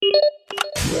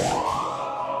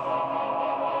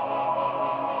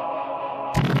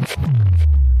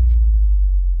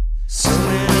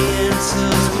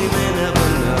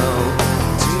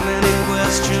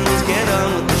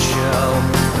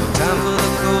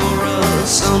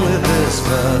It's only this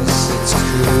verse, it's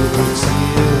Kubrick's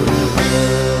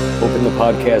universe. Open the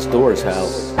podcast doors, Hal.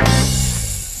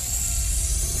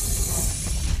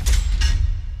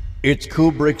 It's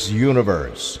Kubrick's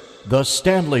Universe, the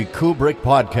Stanley Kubrick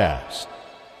Podcast.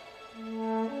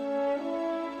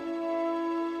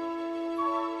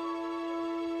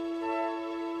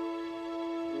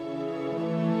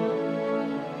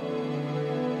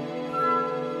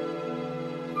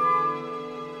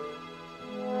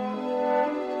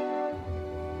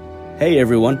 Hey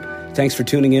everyone, thanks for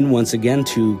tuning in once again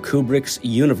to Kubrick's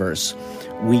Universe.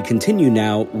 We continue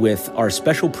now with our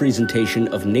special presentation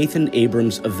of Nathan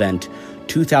Abrams' event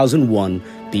 2001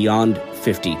 Beyond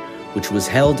 50, which was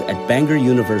held at Bangor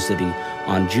University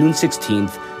on June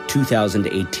 16th,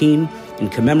 2018, in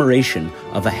commemoration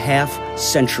of a half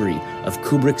century of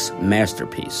Kubrick's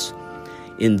masterpiece.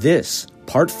 In this,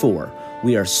 part 4,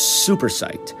 we are super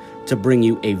psyched to bring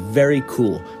you a very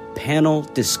cool panel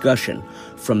discussion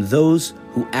from those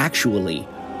who actually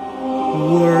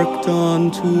worked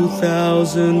on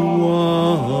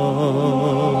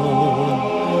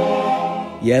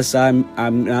 2001. Yes, I'm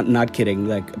not kidding.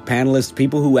 Like panelists,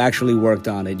 people who actually worked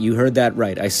on it. You heard that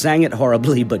right. I sang it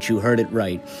horribly, but you heard it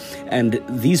right. And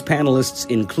these panelists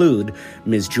include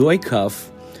Ms. Joy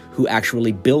Cuff, who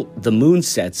actually built the moon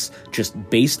sets just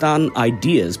based on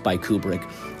ideas by Kubrick,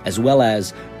 as well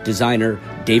as designer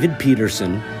David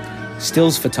Peterson,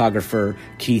 stills photographer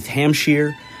Keith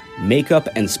Hampshire, makeup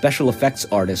and special effects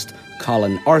artist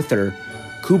Colin Arthur,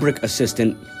 Kubrick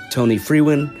assistant Tony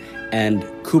Frewen, and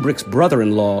Kubrick's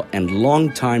brother-in-law and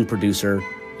longtime producer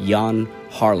Jan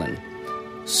Harlan.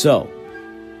 So,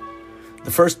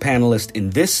 the first panelist in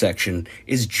this section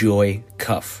is Joy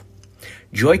Cuff.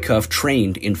 Joy Cuff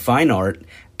trained in fine art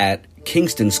at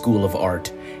Kingston School of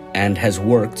Art and has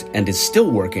worked and is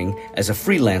still working as a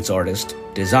freelance artist,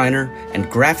 designer, and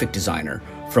graphic designer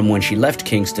from when she left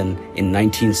Kingston in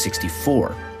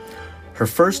 1964. Her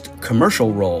first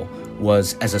commercial role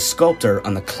was as a sculptor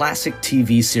on the classic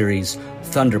TV series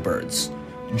Thunderbirds.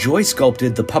 Joy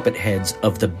sculpted the puppet heads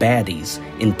of the baddies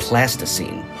in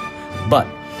plasticine. But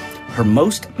her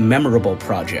most memorable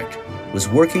project was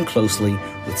working closely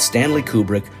with Stanley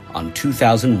Kubrick on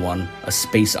 2001: A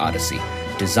Space Odyssey,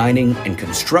 designing and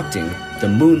constructing the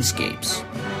moonscapes.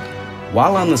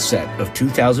 While on the set of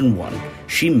 2001,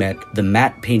 she met the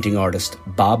matte painting artist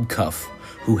Bob Cuff,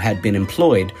 who had been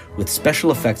employed with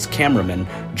special effects cameraman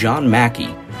John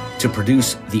Mackey to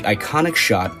produce the iconic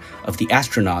shot of the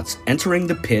astronauts entering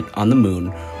the pit on the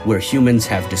moon where humans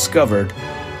have discovered,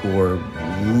 or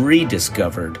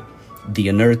rediscovered, the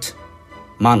inert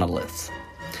monolith.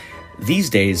 These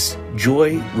days,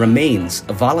 Joy remains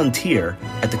a volunteer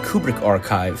at the Kubrick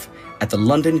Archive at the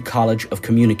London College of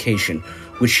Communication,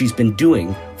 which she's been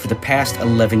doing for the past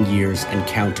 11 years and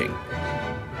counting.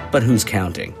 But who's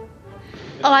counting?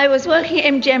 I was working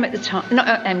at MGM at the time. No,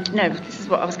 this is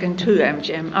what I was going to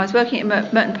MGM. I was working at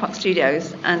Merton Park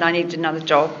Studios, and I needed another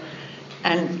job.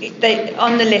 And they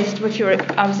on the list,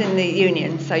 I was in the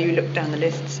union, so you look down the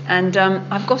lists. And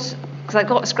I've got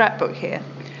a scrapbook here.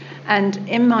 And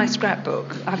in my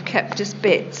scrapbook, I've kept just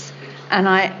bits, and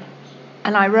I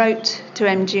wrote to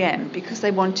MGM because they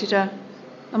wanted a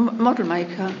model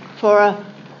maker for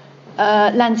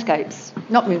landscapes,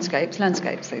 not moonscapes,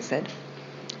 landscapes. They said.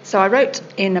 So I wrote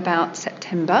in about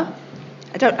September.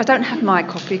 I don't have my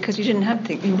copy because you didn't have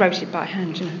things. You wrote it by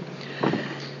hand, you know.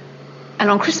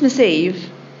 And on Christmas Eve,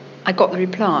 I got the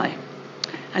reply,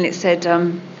 and it said.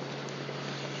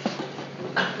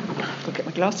 I'll get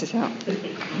my glasses out.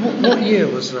 What year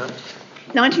was that?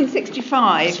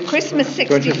 1965, Christmas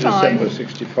 65. 20th December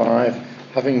 65,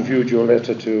 having viewed your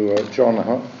letter to John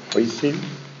Hoseley.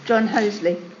 John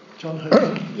Hoseley. John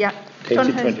Hoseley? Yeah.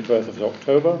 Dated 21st of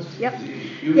October. Yep.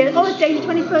 Yeah, it's dated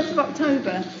 21st of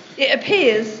October. It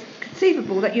appears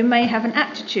conceivable that you may have an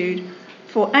aptitude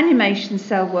for animation,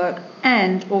 cell work,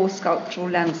 and or sculptural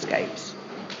landscapes.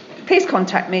 Please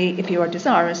contact me if you are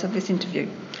desirous of this interview.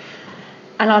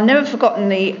 And I've never forgotten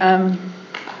the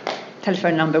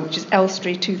telephone number, which is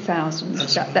Elstree 2000.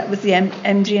 That was the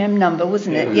MGM number,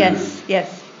 wasn't it? Yeah.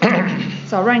 Yes.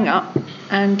 So I rang up,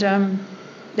 and then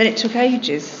it took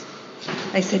ages.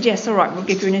 They said, yes, all right, we'll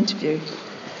give you an interview.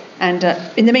 And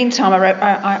in the meantime,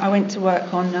 I went to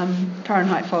work on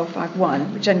Fahrenheit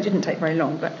 451, which didn't take very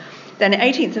long. But then the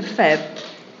 18th of Feb,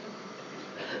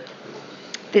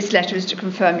 this letter is to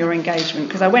confirm your engagement,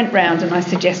 because I went round and I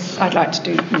said, yes, I'd like to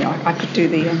do, I could do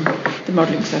the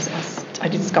modelling, so I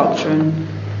did sculpture and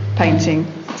painting,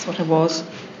 that's what I was.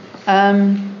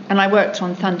 And I worked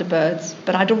on Thunderbirds,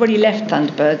 but I'd already left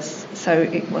Thunderbirds, so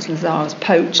it wasn't as though I was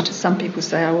poached, as some people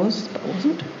say I was, but I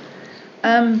wasn't.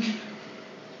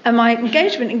 And my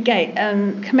engagement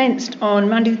commenced on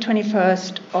Monday the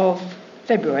 21st of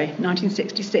February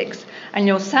 1966, and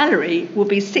your salary will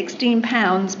be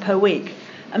 £16 per week.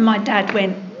 And my dad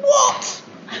went, what?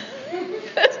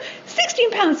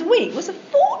 £16 a week was a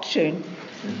fortune.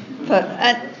 But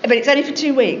it's only for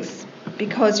 2 weeks,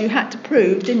 because you had to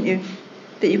prove, didn't you,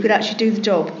 that you could actually do the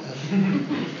job.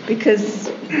 Because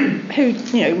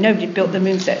nobody had built the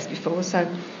moon sets before, and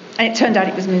it turned out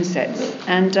it was moon sets.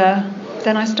 And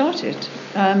then I started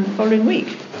the following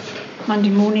week. Monday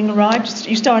morning arrived.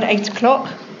 You start at 8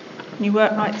 o'clock, and you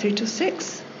work right through till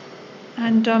 6.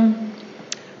 And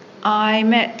I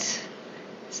met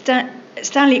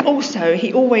Stanley also.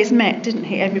 He always met, didn't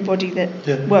he, everybody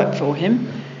that worked for him.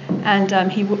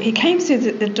 And he came through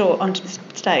the door onto the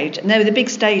stage, and there were the big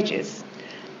stages.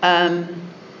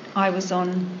 I was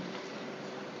on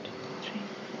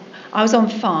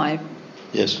 5.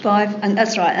 Yes. 5, and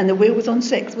that's right. And the wheel was on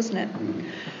 6, wasn't it?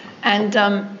 And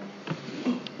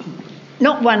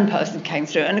not one person came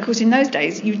through. And of course, in those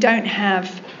days, you don't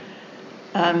have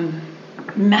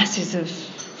masses of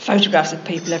photographs of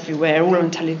people everywhere, all on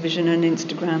television and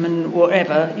Instagram and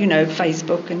whatever,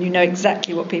 Facebook, and you know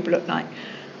exactly what people look like.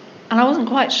 And I wasn't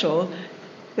quite sure,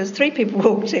 because 3 people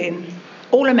walked in,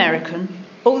 all American,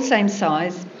 all the same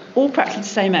size, all practically the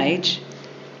same age,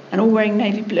 and all wearing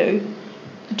navy blue,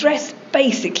 dressed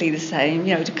basically the same,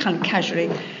 kind of casually.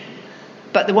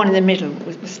 But the one in the middle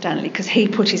was Stanley, because he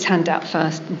put his hand out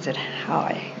first and said,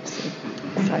 hi.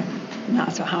 So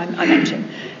that's how I met him.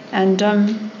 And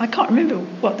I can't remember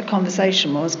what the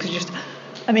conversation was, because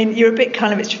you're a bit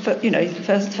kind of, it's your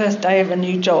first day of a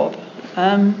new job,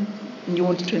 and you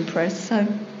wanted to impress, so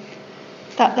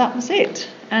that was it.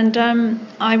 And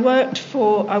I worked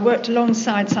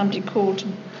alongside somebody called,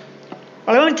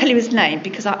 well, I won't tell you his name,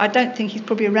 because I don't think he's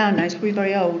probably around now. He's probably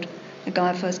very old, the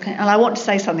guy who first came. And I want to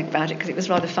say something about it, because it was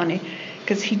rather funny,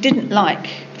 because he didn't like,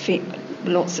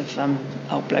 lots of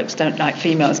old blokes don't like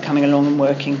females coming along and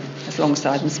working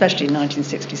alongside them, especially in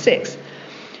 1966.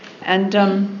 And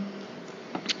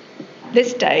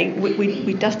this day,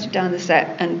 we dusted down the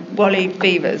set, and Wally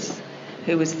Beavers,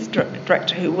 who was the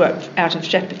director who worked out of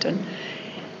Shepperton,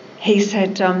 he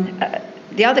said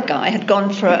the other guy had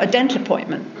gone for a dental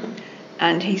appointment,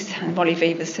 and Wally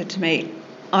Beavers said to me,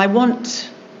 I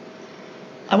want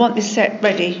this set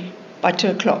ready by 2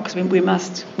 o'clock, because we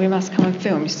must come and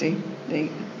film, you see, the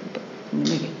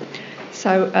movie.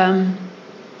 So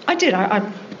I did.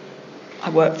 I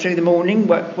worked through the morning,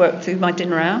 worked through my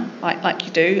dinner hour, like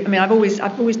you do. I mean, I've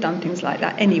always done things like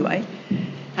that anyway,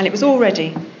 and it was all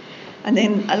ready. And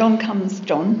then along comes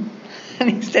John, and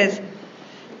he says,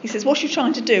 what are you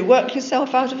trying to do? Work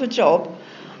yourself out of a job?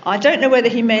 I don't know whether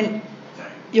he meant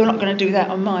you're not going to do that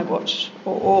on my watch,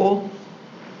 or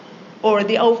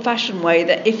the old-fashioned way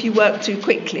that if you work too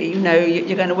quickly,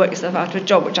 you're going to work yourself out of a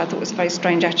job, which I thought was a very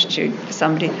strange attitude for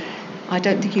somebody. I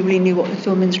don't think he really knew what the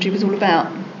film industry was all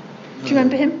about. Do you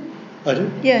remember him? I do.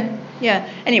 Yeah.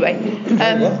 Anyway.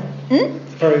 Very well.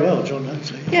 Very well, John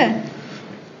Huxley. Yeah.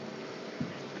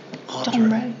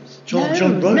 John Rose. John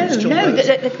Rose.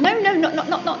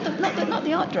 Not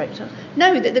the art director.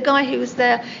 No, the guy who was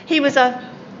there. He was an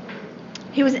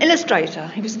illustrator.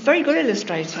 He was a very good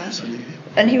illustrator. Absolutely.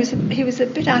 And he was a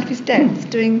bit out of his depth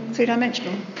doing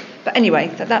 3-dimensional. But anyway,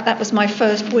 that was my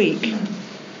first week.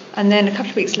 And then a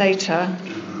couple of weeks later,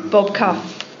 Bob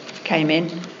Cuff came in,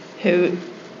 who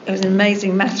was an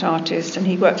amazing matte artist, and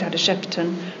he worked out of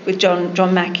Shepperton with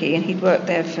John Mackey, and he'd worked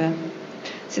there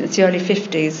since the early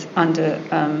 50s under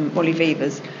Wally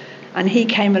Beavers. And he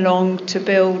came along to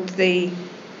build the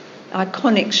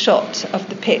iconic shot of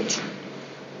the pit,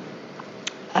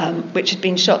 which had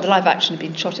been shot, the live action had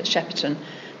been shot at Shepperton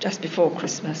just before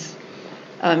Christmas.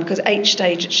 Because H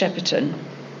Stage at Shepperton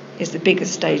is the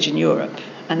biggest stage in Europe,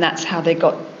 and that's how they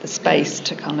got the space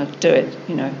to kind of do it,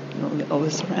 all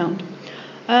this around.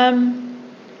 And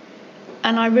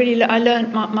I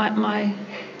learned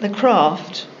the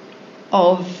craft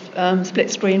of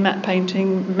split screen matte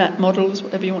painting, matte models,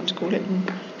 whatever you want to call it, and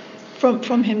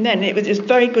from him then. It was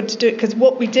very good to do it, because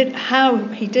what we did, how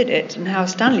he did it, and how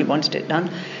Stanley wanted it done,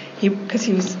 because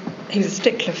he was a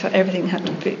stickler for everything had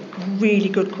to be really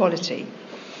good quality.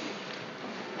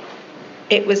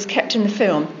 It was kept in the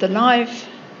film. The live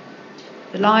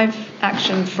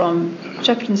action from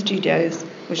Shepperton Studios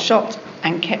was shot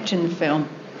and kept in the film,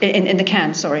 in the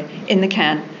can. So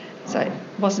it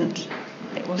wasn't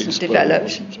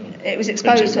developed. It was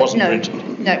exposed. It wasn't printed.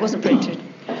 printed. No, it wasn't printed.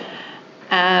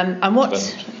 And what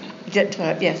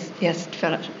developed? Yes,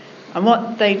 developed. And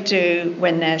what they do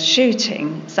when they're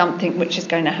shooting something which is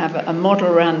going to have a model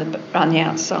around the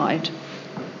outside,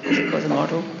 because it was a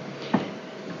model,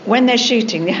 when they're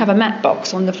shooting, they have a matte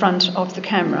box on the front of the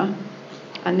camera,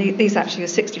 and these actually are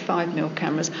 65mm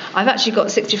cameras. I've actually got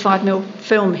 65mm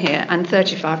film here and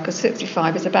 35, because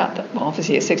 65 is about, well,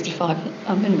 obviously it's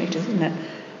 65mm, isn't it?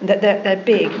 And they're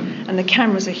big, and the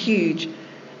cameras are huge.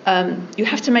 You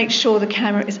have to make sure the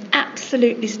camera is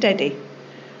absolutely steady,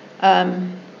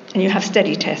 and you have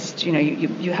steady tests. You know,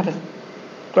 you have a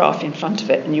graph in front of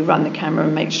it, and you run the camera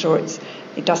and make sure it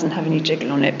doesn't have any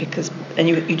jiggle on it, and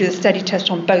you do the steady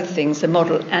test on both things, the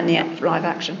model and the live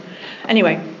action.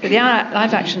 Anyway, the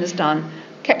live action is done,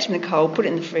 kept in the cold, put it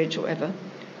in the fridge or whatever,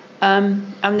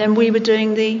 and then we were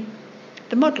doing the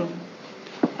model,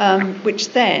 which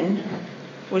then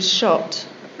was shot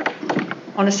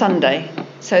on a Sunday,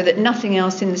 so that nothing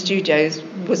else in the studios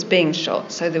was being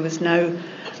shot, so there was no,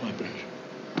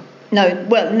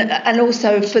 and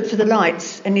also for the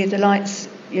lights, any of the lights,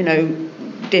 you know,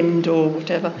 dimmed or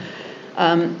whatever.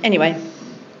 Anyway,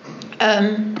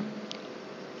 and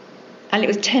it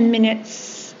was 10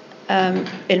 minutes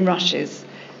in rushes.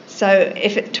 So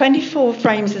if 24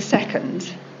 frames a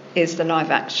second is the live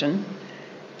action,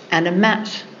 and a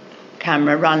matte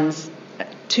camera runs at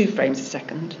 2 frames a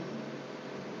second,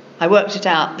 I worked it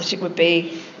out that it would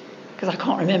be, because I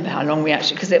can't remember how long we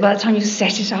actually, because by the time you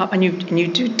set it up and you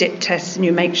do dip tests and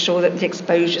you make sure that the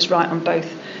exposure's right on both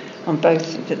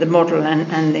the model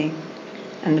and the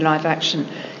live action,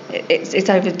 it's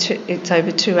over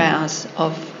 2 hours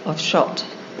of shot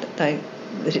that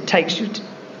it takes you.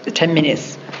 The 10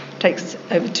 minutes takes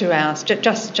over 2 hours,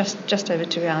 just over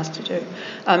 2 hours to do.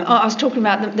 I was talking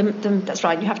about that's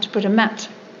right. You have to put you mat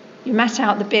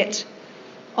out the bit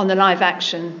on the live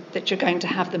action that you're going to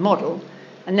have the model,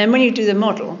 and then when you do the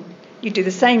model, you do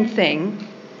the same thing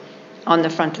on the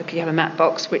front of you have a matte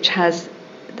box which has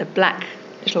the black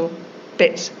little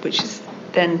bit, which is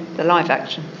then the live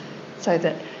action,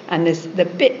 and there's the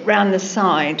bit round the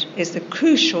side is the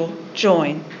crucial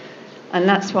join, and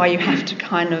that's why you have to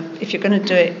kind of, if you're going to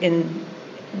do it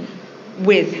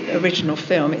with original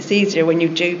film, it's easier when you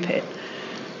dupe it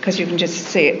because you can just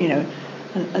see it, you know,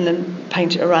 and then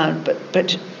paint it around,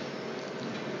 but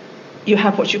you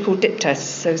have what you call dip tests,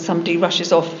 so somebody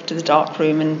rushes off to the dark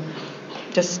room and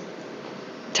just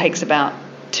takes about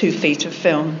 2 feet of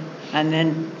film, and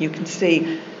then you can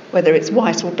see whether it's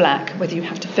white or black, whether you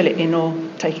have to fill it in or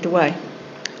take it away.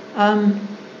 And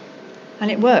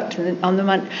it worked. And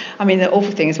the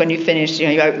awful thing is when you finish, you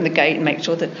know, you open the gate and make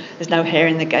sure that there's no hair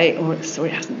in the gate, or it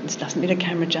hasn't been a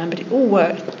camera jam, but it all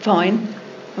worked fine.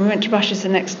 And we went to Rushes the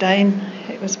next day, and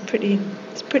it's pretty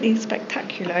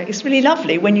spectacular. It's really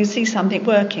lovely when you see something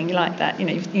working like that. You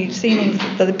know, you've seen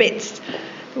all the bits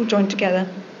all joined together.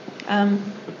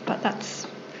 But that's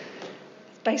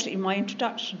basically my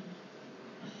introduction,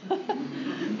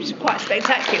 which is quite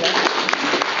spectacular.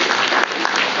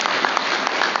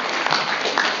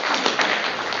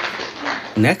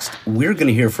 Next, we're going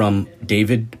to hear from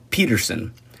David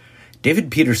Peterson.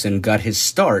 David Peterson got his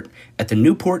start at the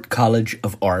Newport College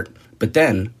of Art, but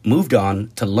then moved on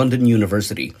to London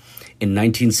University in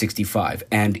 1965.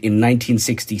 And in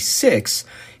 1966,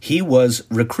 he was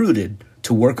recruited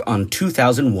to work on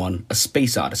 2001: A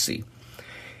Space Odyssey.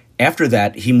 After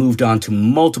that, he moved on to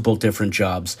multiple different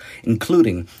jobs,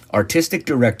 including artistic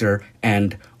director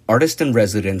and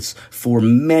artist-in-residence for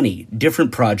many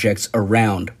different projects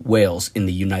around Wales in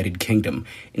the United Kingdom,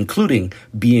 including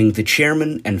being the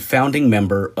chairman and founding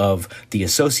member of the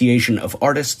Association of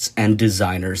Artists and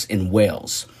Designers in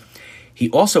Wales. He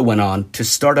also went on to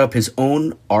start up his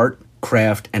own art,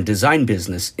 craft, and design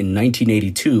business in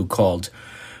 1982 called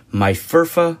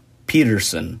Myfyrfa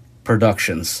Peterson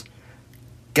Productions.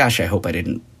 Gosh, I hope I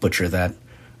didn't butcher that.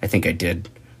 I think I did.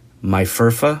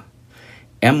 Myfyrfa,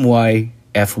 Myfyrfa.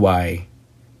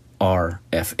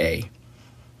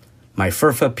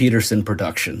 Myfyrfa Peterson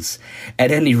Productions.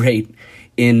 At any rate,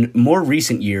 in more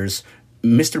recent years,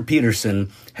 Mr.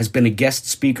 Peterson has been a guest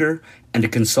speaker and a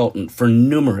consultant for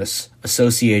numerous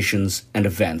associations and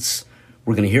events.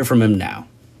 We're going to hear from him now.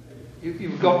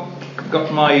 You've got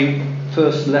my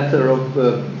first letter of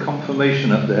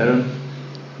confirmation up there, and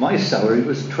my salary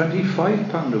was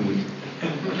 £25 a week.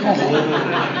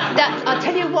 I'll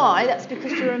tell you why. That's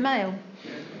because you're a male.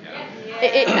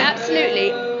 It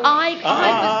absolutely.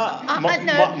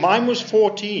 Mine was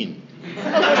 14.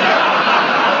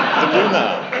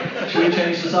 Should we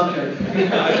change the subject?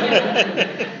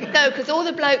 No, because all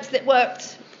the blokes that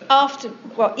worked after,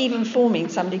 well, even for me,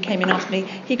 somebody came in after me,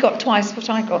 he got twice what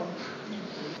I got.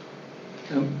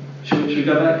 Should we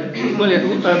go back? Well,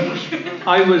 yeah,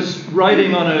 I was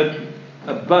riding on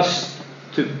a bus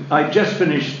I just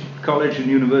finished college and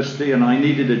university, and I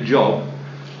needed a job,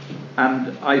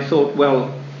 and I thought,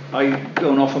 well, I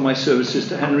go and offer my services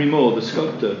to Henry Moore, the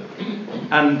sculptor.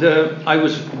 And I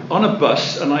was on a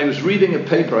bus and I was reading a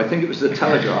paper, I think it was the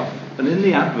Telegraph, and in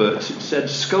the adverts it said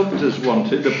sculptors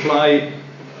wanted, apply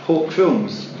Hawke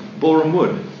Films, Boreham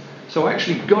Wood. So I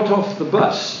actually got off the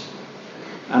bus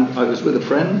and I was with a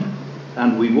friend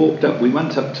and we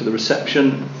went up to the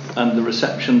reception, and the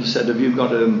reception said, have you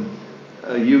got a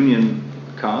union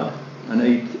card, an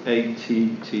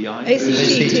ATTI?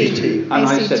 ACTT. And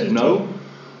I said no.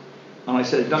 And I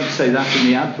said, don't say that in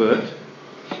the advert.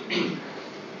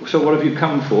 So what have you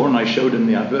come for? And I showed him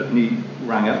the advert, and he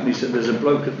rang up and he said, there's a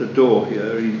bloke at the door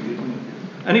here.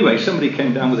 Anyway, somebody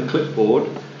came down with a clipboard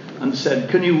and said,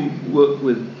 can you work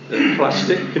with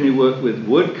plastic? Can you work with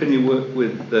wood? Can you work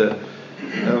with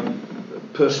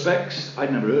Perspex?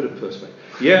 I'd never heard of Perspex.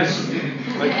 Yes.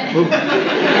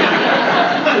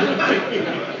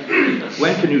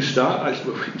 When can you start? I said,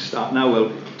 well, we can start now.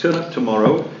 Well, turn up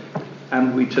tomorrow.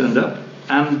 And we turned up.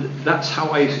 And that's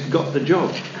how I got the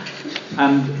job.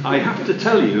 And I have to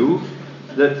tell you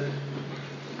that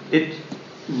it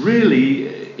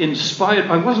really inspired.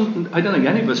 I don't think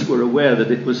any of us were aware that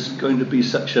it was going to be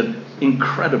such an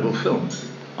incredible film.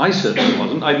 I certainly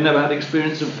wasn't. I'd never had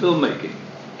experience of filmmaking.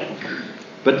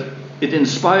 But it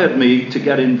inspired me to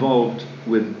get involved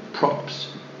with props,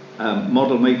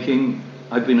 model making.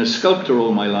 I've been a sculptor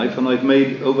all my life, and I've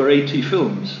made over 80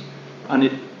 films. And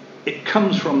it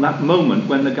comes from that moment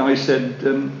when the guy said,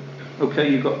 okay,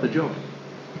 you got the job.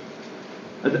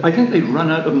 I think they'd run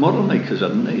out of model makers,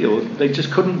 hadn't they? Or they just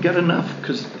couldn't get enough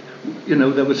because,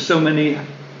 there were so many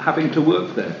having to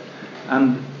work there.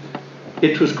 And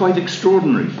it was quite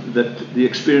extraordinary that the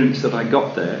experience that I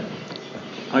got there.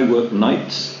 I worked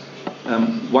nights.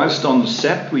 Whilst on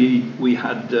set, we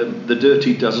had The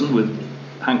Dirty Dozen with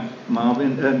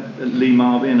Lee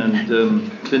Marvin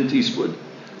and Clint Eastwood.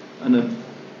 And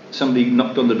somebody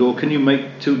knocked on the door, can you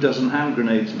make 24 hand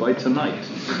grenades by tonight?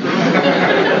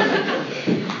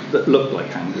 That looked like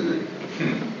hand grenades,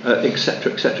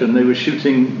 etc., etc. And they were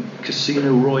shooting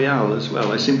Casino Royale as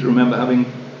well. I seem to remember having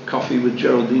coffee with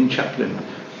Geraldine Chaplin,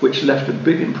 which left a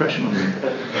big impression on me.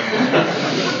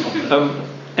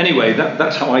 Anyway,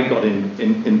 that's how I got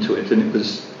into it, and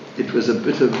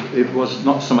it was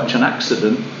not so much an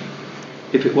accident.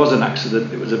 If it was an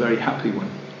accident, it was a very happy one.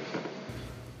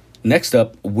 Next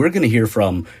up, we're going to hear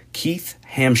from Keith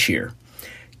Hampshire.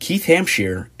 Keith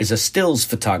Hampshire is a stills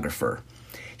photographer.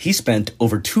 He spent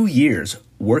over 2 years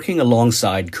working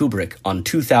alongside Kubrick on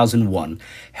 2001,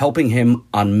 helping him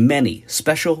on many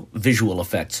special visual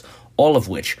effects, all of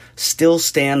which still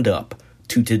stand up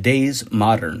to today's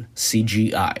modern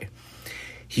CGI.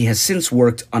 He has since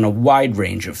worked on a wide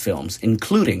range of films,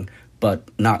 including, but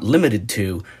not limited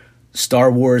to,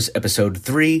 Star Wars Episode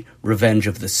 3, Revenge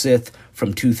of the Sith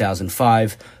from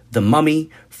 2005, The Mummy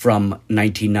from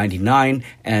 1999,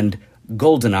 and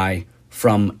GoldenEye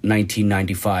from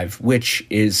 1995, which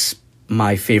is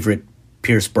my favorite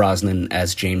Pierce Brosnan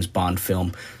as James Bond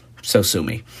film, so sue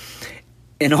me.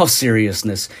 In all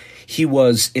seriousness, he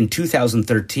was, in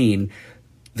 2013,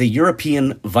 the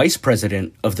European Vice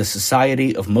President of the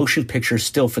Society of Motion Picture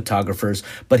Still Photographers,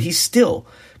 but he still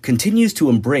continues to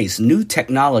embrace new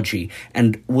technology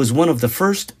and was one of the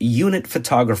first unit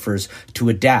photographers to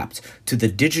adapt to the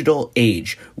digital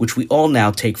age, which we all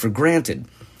now take for granted.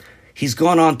 He's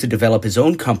gone on to develop his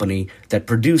own company that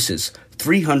produces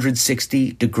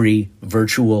 360-degree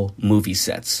virtual movie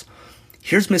sets.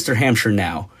 Here's Mr. Hampshire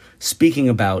now, speaking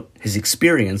about his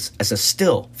experience as a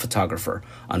still photographer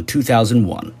on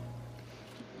 2001.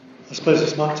 I suppose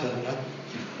it's my turn now.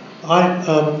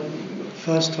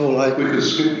 First of all, we could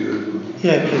skip you.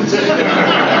 Yeah, please.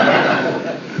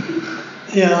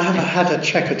 Yeah, I have had a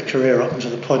checkered career up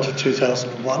until the point of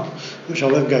 2001, which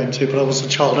I won't go into, but I was a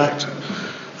child actor.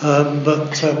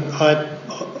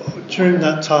 During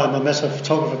that time, I met a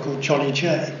photographer called Johnny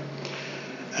J.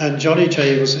 And Johnny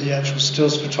J was the actual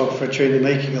stills photographer during the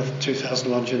making of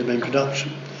 2001, during the main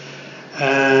production.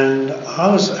 And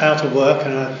I was out of work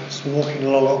and I was walking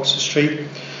along Oxford Street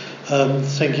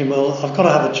thinking, well, I've got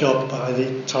to have a job by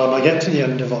the time I get to the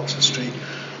end of Oxford Street,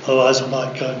 otherwise I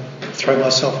might go and throw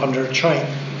myself under a train.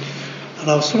 And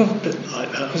I was sort of a bit like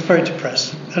that. I was very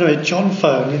depressed. Anyway, John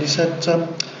phoned and he said,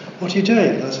 what are you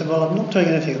doing? And I said, well, I'm not doing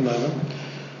anything at the moment.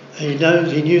 And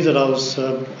he knew that I was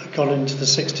gone into the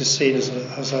 60s scene as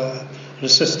an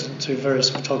assistant to various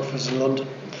photographers in London.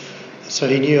 So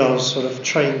he knew I was sort of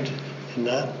trained in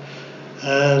that.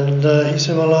 And he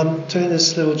said, well, I'm doing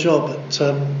this little job at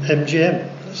MGM.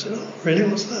 I said, oh, really?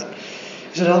 What's that?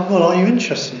 He said, oh, well, are you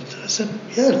interested? I said,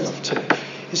 yeah, I'd love to.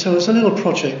 He said, well, it's a little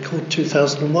project called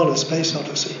 2001, A Space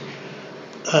Odyssey.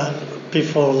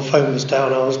 before the phone was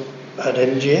down, I was at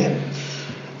MGM.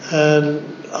 And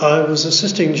I was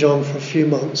assisting John for a few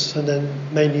months, and then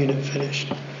main unit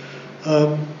finished.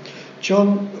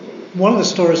 John, one of the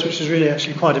stories which is really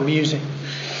actually quite amusing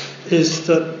is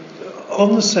that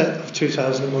on the set of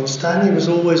 2001, Stanley was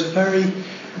always very,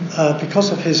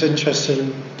 because of his interest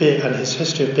in being and his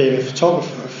history of being a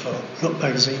photographer for Look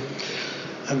magazine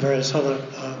and various other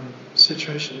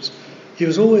situations, he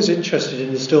was always interested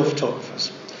in the still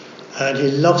photographers, and he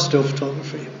loved still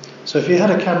photography. So if you had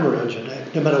a camera around your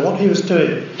neck, no matter what he was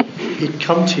doing, he'd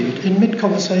come to you in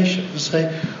mid-conversation and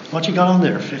say, "What you got on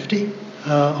there, 50?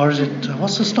 Or is it,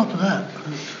 what's the stop of that?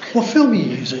 What film are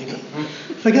you using?"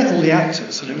 Forget all the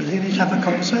actors and everything, he'd have a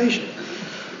conversation.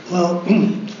 Well,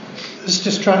 this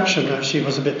distraction actually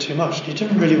was a bit too much. You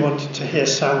didn't really want to hear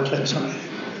sound clips on it.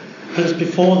 It was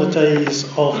before the days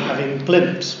of having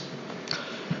blimps.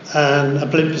 And a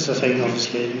blimp is the thing,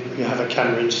 obviously, you have a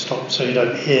camera in stop so you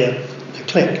don't hear the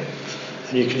click.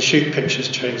 And you can shoot pictures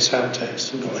during sound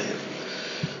takes and all that.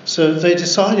 So they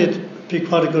decided it'd be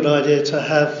quite a good idea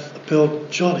to build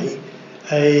Johnny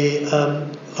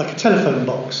like a telephone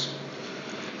box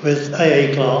with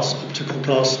AA glass, optical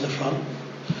glass in the front.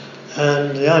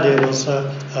 And the idea was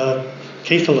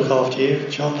Keith will look after you,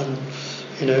 John, and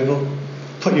we'll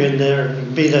put you in there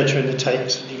and be there during the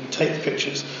takes, and you can take the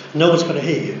pictures. No one's going to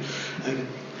hear you. And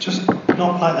just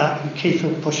not like that, and Keith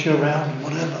will push you around and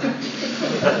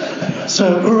whatever.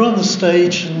 So we're on the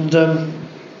stage, and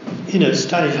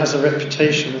Stanley has a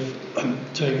reputation of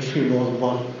doing a few more than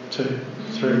 1, 2,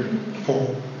 3,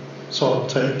 4 sort of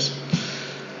takes.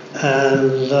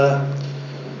 And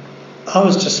I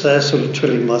was just there sort of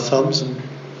twiddling my thumbs, and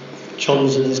John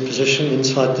was in his position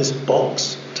inside this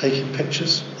box taking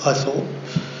pictures, I thought.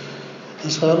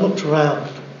 And so I looked around,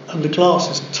 and the glass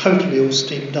is totally all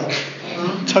steamed up.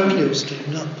 Totally all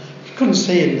steamed up. You couldn't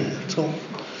see in there at all.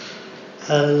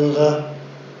 And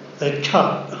they'd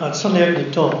cut, and I'd suddenly opened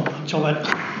the door, and John went,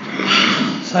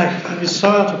 I was so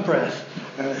out of breath.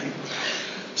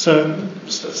 So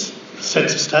said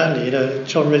to Stanley,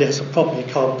 John really has a problem,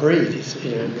 he can't breathe,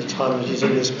 in the time that he's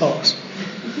in this box.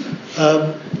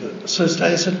 So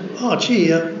Stanley said,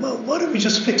 why don't we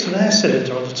just fix an air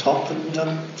cylinder on the top and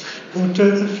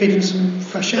we'll feed him some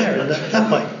fresh air and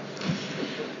that way.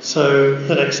 So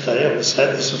the next day on the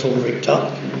set, this was all rigged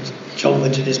up. John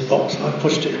went in his box, I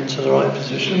pushed it into the right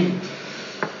position,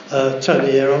 turned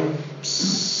the air on.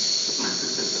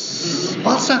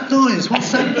 What's that noise?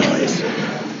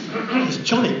 It's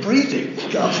Johnny breathing.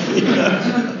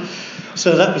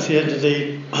 So that was the end of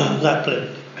that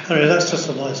blimp. Anyway, that's just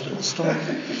a nice little story.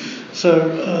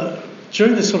 So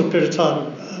during this sort of period of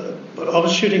time, I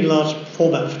was shooting large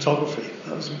format photography.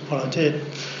 That was what I did.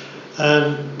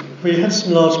 And we had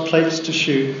some large plates to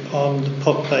shoot on the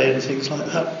pod bay and things like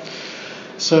that.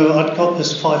 So I'd got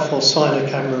this 5.4 Signer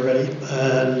camera ready,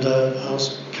 and I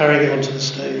was carrying it onto the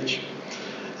stage.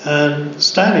 And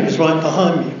Stanley was right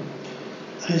behind me.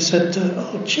 And he said,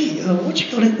 what you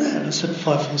got in there? And I said,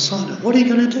 5.4 Signer. What are you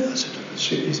going to do? I said, I'm going to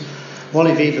shoot these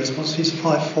Wally Vivas wants these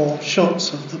 5.4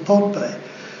 shots of the pod bay.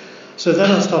 So then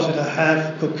I started to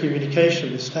have good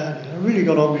communication with Stanley. I really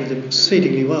got on with him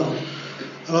exceedingly well.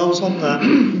 And I was on that.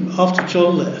 After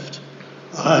John left,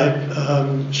 I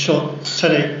shot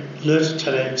 10.8 Lurch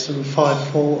 10.8s and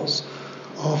 5.4s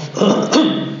of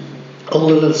all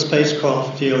the little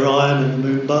spacecraft, the Orion and the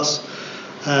Moonbus,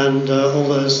 and all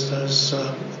those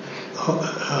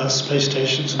space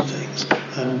stations and things,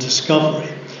 and Discovery.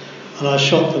 And I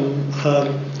shot them.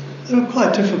 They were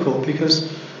quite difficult because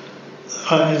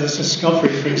the Discovery,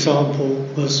 for example,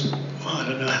 was, I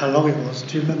don't know how long it was.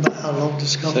 Do you remember how long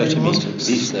Discovery 30 was? meters.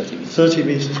 At least 30 meters. 30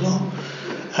 meters long.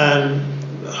 And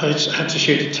I had to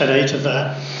shoot a 10.8 of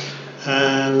that.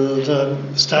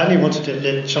 And Stanley wanted it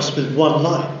lit just with one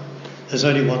light. There's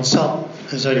only one sun.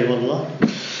 There's only one light.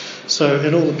 So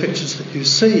in all the pictures that you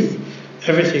see,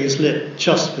 everything is lit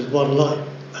just with one light.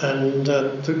 And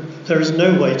there is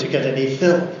no way to get any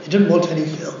fill. He didn't want any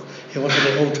fill. He wanted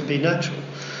it all to be natural.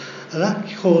 And that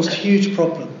caused huge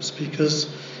problems because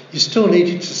you still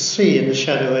needed to see in the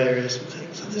shadow areas and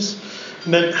things. And this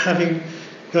meant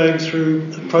going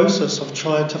through the process of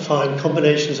trying to find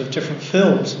combinations of different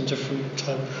films and different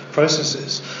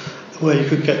processes where you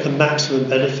could get the maximum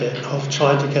benefit of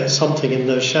trying to get something in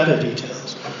those shadow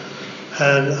details.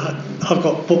 And I've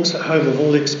got books at home of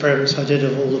all the experiments I did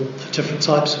of all the different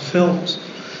types of films.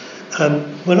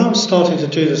 When I was starting to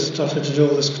do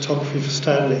all this photography for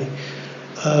Stanley,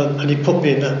 and he put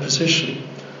me in that position,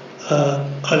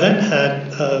 I then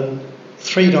had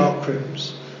 3 dark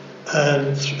rooms,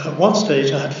 and at one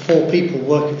stage I had 4 people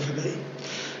working for me.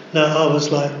 Now I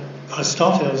was like, I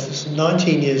started, I was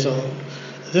 19 years old.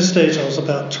 At this stage, I was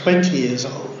about 20 years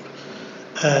old.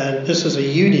 And this was a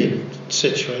union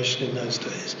situation in those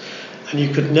days. And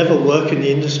you could never work in the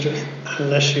industry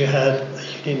unless you had a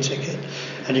union ticket.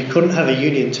 And you couldn't have a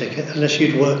union ticket unless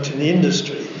you'd worked in the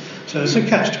industry. So it's a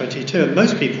catch-22. And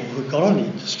most people who got on the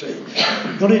industry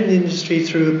got in the industry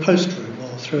through a post room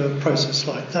or through a process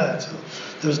like that. So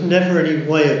there was never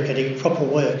any proper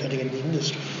way of getting in the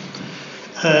industry.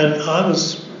 And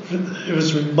it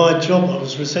was my job. I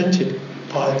was resented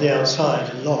by the outside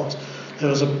a lot. There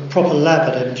was a proper lab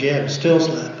at MGM, Stills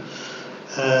Lab,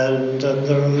 and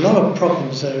there were a lot of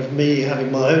problems there of me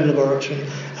having my own laboratory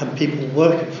and people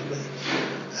working for me.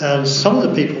 And some of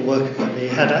the people working for me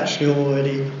had actually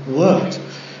already worked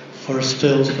for a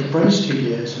Stills for Brain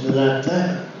Studios in the lab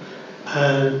there.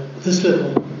 And this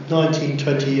little 19,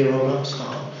 20-year-old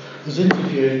upstart was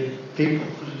interviewing people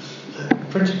who were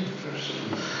printing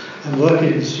professionals and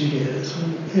working in the studios,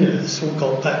 and this all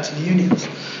got back to the unions.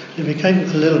 It became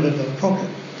a little bit of a problem.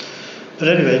 But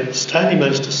anyway, Stanley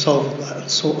managed to solve that and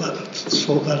sort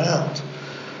that out.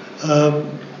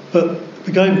 But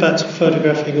going back to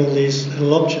photographing all these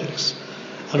little objects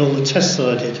and all the tests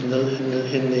that I did in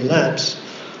the labs,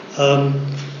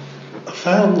 I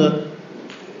found that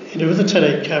with a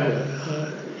 10-8 camera,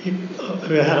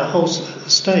 we had a whole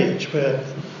stage where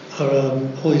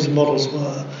all these models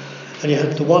were, and you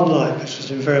had the one light, which was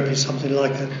invariably something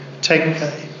like a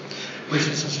 10K, which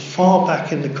was as far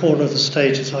back in the corner of the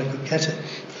stage as I could get it.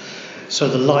 So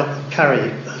the light would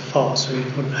carry far, so you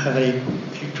wouldn't have any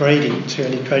grading of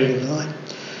the light.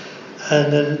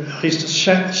 And then I used to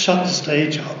shut the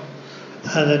stage up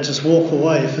and then just walk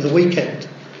away for the weekend,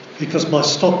 because my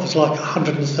stop was like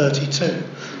 132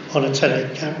 on a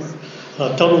 10-8 camera. And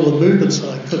I'd done all the movements that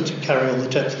I could to carry on the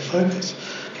depth of focus,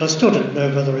 but I still didn't know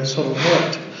whether it sort of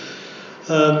worked.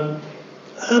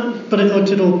 But it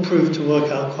did all prove to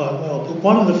work out quite well. But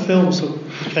one of the films that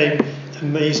became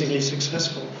amazingly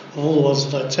successful, of all the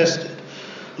ones that I tested,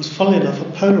 was, funnily enough, a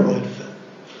Polaroid film.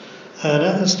 And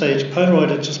at that stage, Polaroid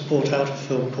had just brought out a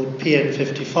film called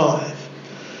PN55.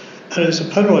 And it was a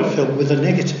Polaroid film with a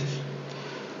negative.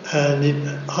 And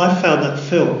I found that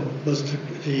film,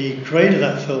 the grade of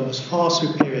that film was far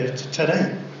superior to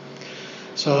 10.8.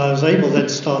 So I was able then to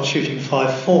start shooting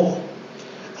 5.4.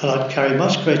 And I'd carry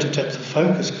much greater depth of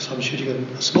focus because I'm shooting in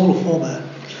a smaller format.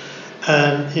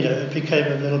 And, it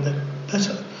became a little bit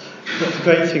better. But the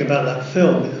great thing about that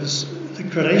film, it was the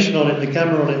gradation on it, the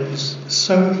gamma on it was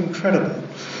so incredible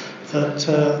that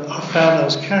I found I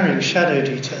was carrying shadow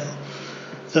detail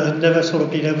that had never sort of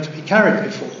been able to be carried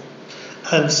before.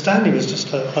 And Stanley was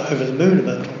just over the moon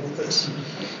about all of this.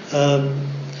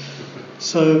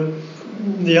 So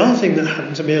the other thing that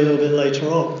happened to me a little bit later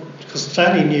on, because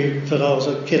Stanley knew that I was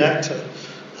a kid actor,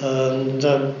 and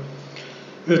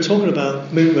we were talking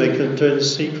about Moonraker and doing the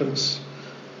sequence,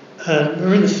 and we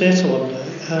were in the theatre one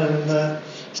day, and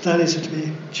Stanley said to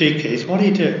me, "Gee, Keith, what do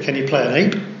you do? Can you play an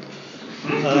ape?"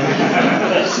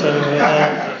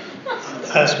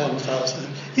 As one fella said,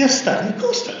 "Yes, Stanley, of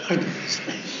course, Stanley, I do this."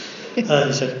 He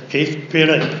said, "Keith, be an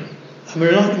ape." And we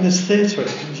were like in this theatre at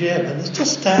MGM, and it's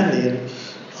just Stanley and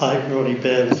Ronnie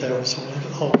Bear was there or something,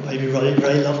 or maybe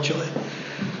Ray Lovejoy.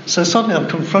 So suddenly I'm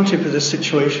confronted with this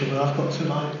situation where I've got to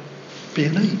be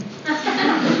an ape.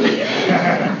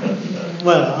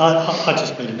 Well, I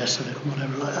just made a mess of it or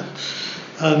whatever like that.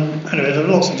 Anyway, there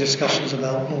were lots of discussions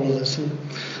about all of this and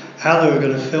how they were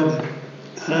going to film it.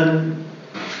 And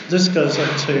this goes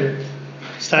up to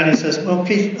Stanley says, "Well,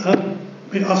 Keith, I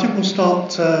think we'll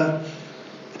start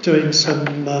doing some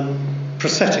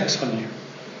prosthetics on you,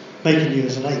 making you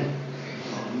as an ape."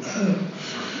 Oh, no.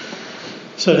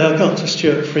 So now I've gone to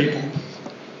Stuart Freeborn,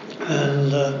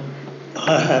 and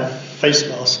I have face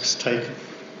masks taken,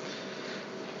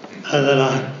 and then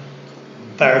I have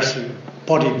embarrassing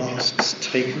body masks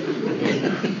taken,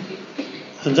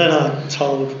 and then I'm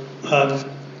told,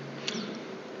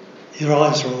 "Your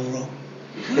eyes are all wrong."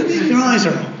 "What do you mean your eyes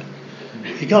are wrong?"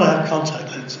 "You've got to have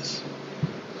contact lenses."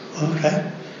 "Okay.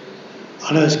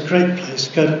 I know it's a great place.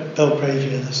 Go to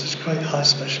Belgravia. There's this great eye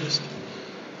specialist."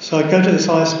 So I go to this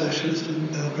eye specialist in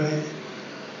Belgravia,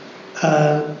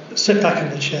 sit back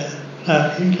in the chair.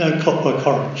 Now, you know Clockwork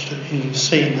Orange, don't you? You've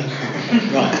seen that.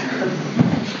 Right.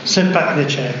 Sit back in the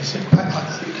chair. Sit back like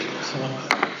that. So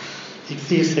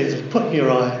these things are put in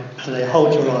your eye and they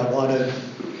hold your eye wide open.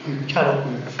 You cannot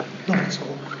move. Not at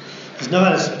all. There's no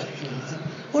anaesthetic.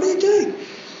 "What are you doing?"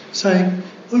 Saying,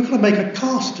 "We've got to make a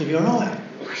cast of your eye."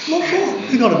 "What for?"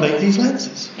 "We've got to make these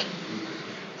lenses."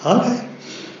 Okay.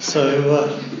 So,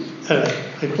 anyway,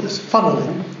 they put this funnel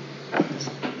in,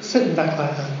 sitting back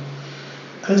like that.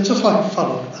 And it's just like a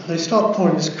funnel. And they start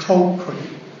pouring this cold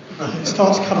cream, and it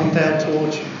starts coming down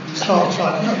towards you. You start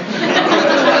trying.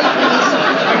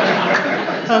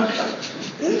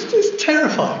 It's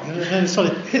terrifying. And then it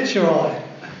sort of hits your eye,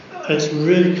 and it's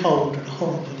really cold and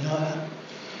horrible.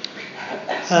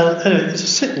 And anyway, it's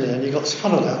just sitting there, and you've got this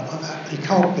funnel out like that. You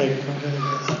can't blink or anything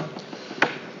like that.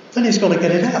 Then he's got to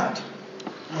get it out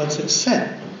once it's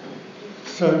set.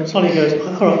 So Sonny goes,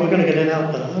 all right, we're going to get it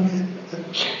out now. Okay.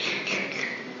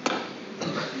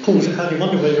 Pulls it out, you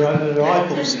wonder where your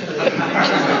eyeballs.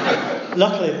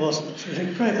 Luckily it wasn't. So you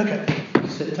think, great, okay,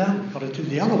 sit down, got to do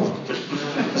the other one.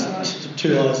 The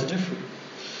two eyes are different.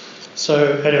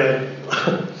 So anyway,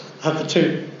 I have the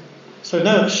two. So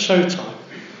now it's showtime.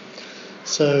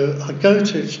 So I go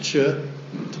to Stuart,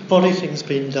 the body thing's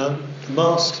been done, the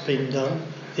mask's been done,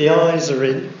 the eyes are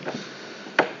in,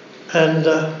 and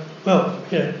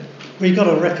we've got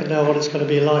to reckon now what it's going to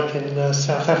be like in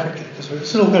South Africa, because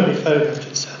it's all going to be photographed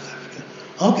in South Africa.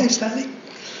 Okay, Stanley.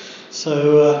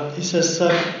 So he says,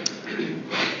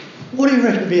 what do you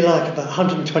reckon it'll be like about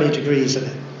 120 degrees in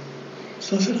it?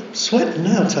 So I said, I'm sweating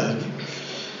now, Tony.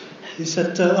 He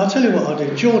said, I'll tell you what I'll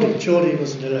do. Geordie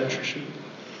was an electrician.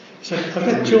 He said, I'll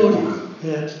get Geordie.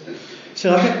 Yeah. He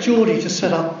said, I'll get Geordie to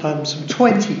set up some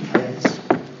 20 pairs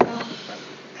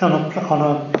on a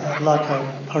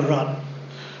run.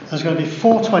 There's going to be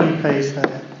 420 Ks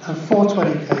there and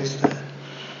 420 Ks there.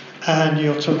 And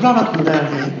you're to run up and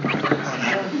down here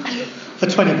for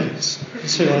 20 minutes and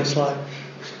see what it's like.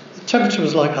 The temperature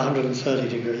was like 130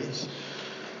 degrees.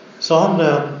 So I'm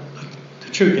now the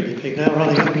true guinea pig now,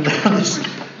 running up and down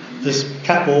this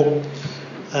catwalk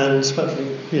and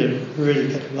really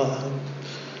getting my home.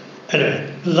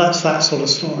 Anyway, that's that sort of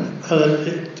story. And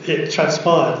then it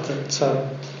transpired that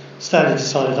Stanley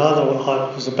decided either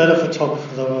I was a better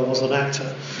photographer than I was an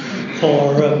actor,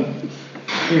 or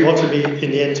he wanted me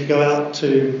in the end to go out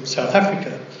to South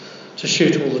Africa to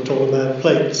shoot all the Doorman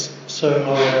plates. So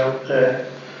I went out there,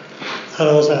 and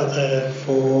I was out there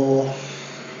for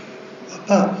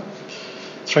about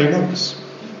 3 months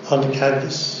under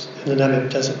canvas in the Namib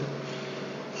Desert.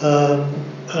 And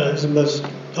it was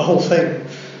the whole thing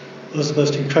was the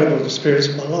most incredible experience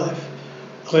of my life.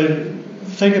 I mean,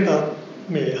 the thing about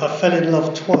me, I fell in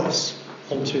love twice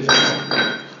on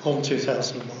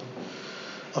 2001.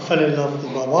 I fell in love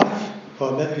with my wife, who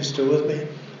I met, who's still with me,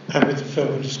 and with the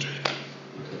film industry.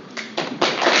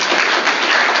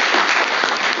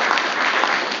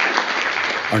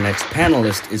 Our next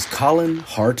panelist is Colin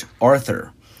Hart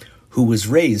Arthur, who was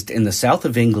raised in the south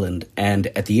of England and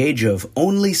at the age of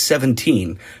only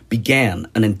 17 began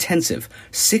an intensive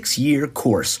 6-year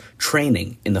course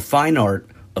training in the fine art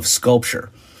of sculpture,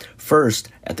 first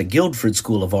at the Guildford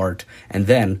School of Art and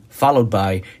then followed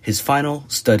by his final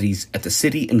studies at the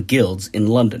City and Guilds in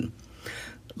London.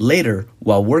 Later,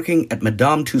 while working at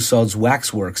Madame Tussauds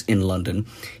Waxworks in London,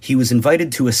 he was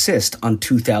invited to assist on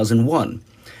 2001.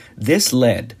 This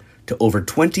led to over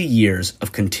 20 years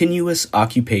of continuous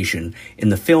occupation in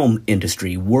the film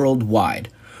industry worldwide,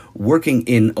 working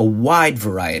in a wide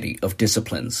variety of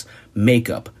disciplines: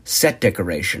 makeup, set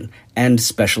decoration, and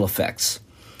special effects.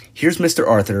 Here's Mr.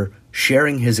 Arthur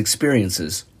sharing his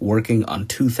experiences working on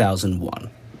 2001.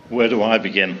 Where do I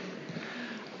begin?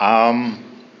 I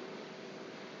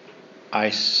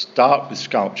start with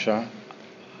sculpture,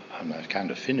 and I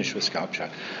kind of finish with sculpture.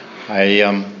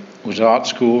 I was at art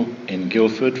school in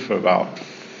Guildford for about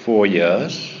 4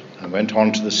 years. I went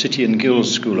on to the City and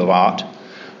Guilds School of Art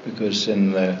because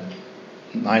in the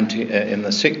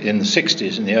early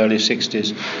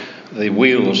 60s, the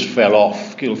wheels fell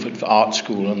off Guildford Art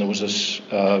School and there was a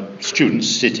student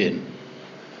sit-in.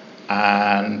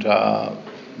 And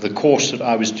the course that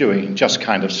I was doing just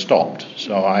kind of stopped.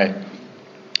 So I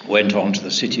went on to the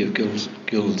City of Guilds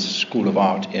School of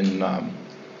Art in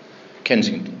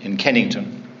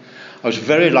Kennington. I was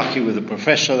very lucky with the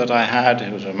professor that I had.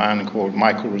 He was a man called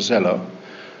Michael Rosello,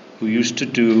 who used to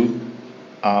do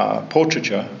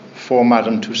portraiture for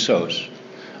Madame Tussauds.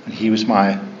 And he was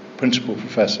my principal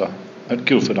professor at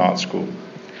Guildford Art School.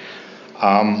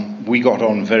 We got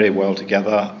on very well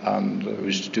together, and we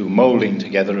used to do moulding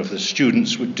together. If the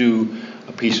students would do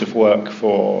a piece of work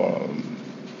for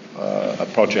a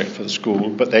project for the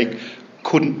school, but they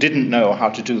didn't know how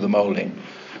to do the moulding.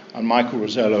 And Michael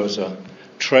Rosello is a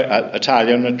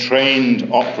trained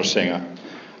opera singer,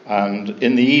 and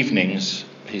in the evenings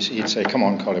he'd say, "Come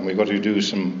on, Colin, we've got to do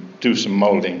some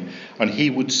moulding," and he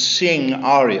would sing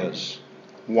arias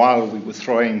while we were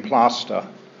throwing plaster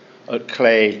at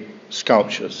clay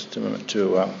sculptures to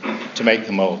make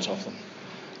the moulds of them.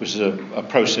 It was a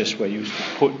process where you used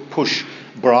to push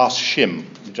brass shim,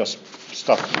 just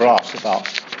stuff glass about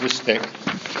this thick,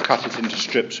 cut it into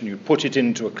strips, and you put it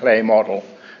into a clay model,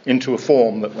 into a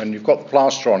form that when you've got the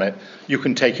plaster on it, you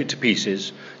can take it to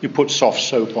pieces. You put soft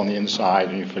soap on the inside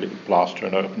and you fill it with plaster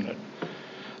and open it.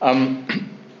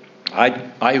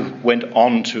 I went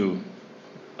on to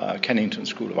Kennington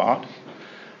School of Art,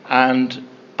 and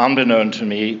unbeknown to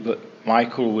me, but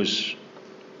Michael was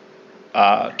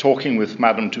talking with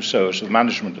Madame Tussauds, the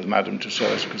management of Madame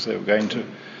Tussauds, because they were going to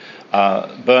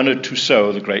Bernard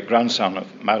Tussauds, the great-grandson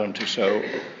of Madame Tussauds.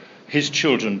 His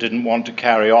children didn't want to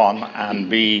carry on and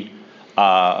be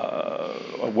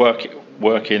work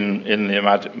in the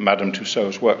Madame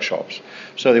Tussauds workshops.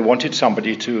 So they wanted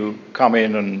somebody to come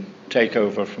in and take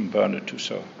over from Bernard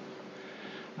Tussauds.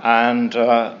 And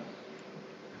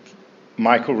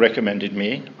Michael recommended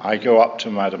me. I go up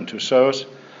to Madame Tussauds.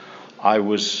 I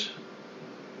was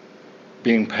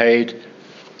being paid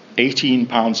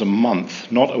 £18 a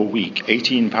month, not a week,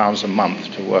 £18 a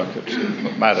month to work at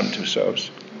Madame Tussauds.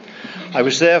 I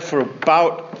was there for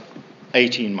about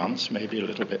 18 months, maybe a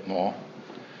little bit more.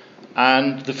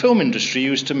 And the film industry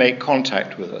used to make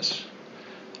contact with us.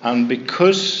 And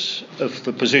because of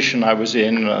the position I was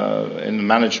in the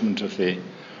management of the...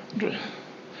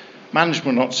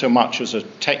 Management not so much as a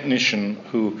technician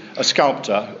a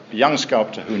sculptor, a young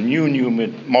sculptor who knew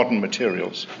modern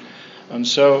materials. And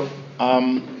so...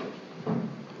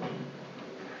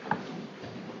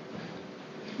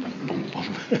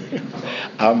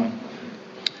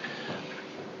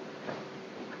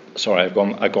 sorry, I've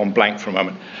gone blank for a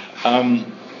moment.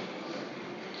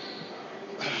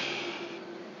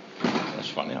 That's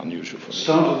funny, unusual for me.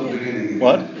 Start at the beginning.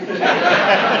 What?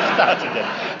 Start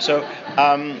again. So,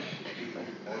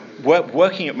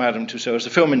 working at Madame Tussauds, the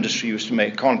film industry used to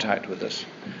make contact with us.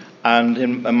 And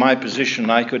in my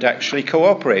position, I could actually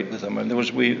cooperate with them. And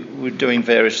we were doing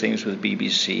various things with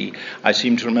BBC. I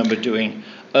seem to remember doing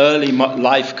early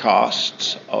live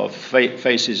casts of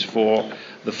faces for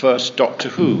the first Doctor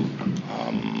Who.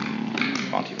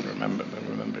 Can't even remember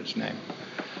his name.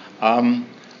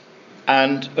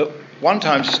 And at one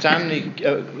time,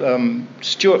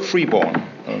 Stuart Freeborn,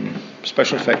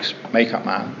 special effects makeup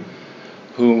man,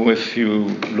 who, if you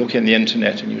look in the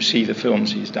internet and you see the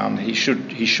films he's done, he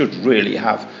should really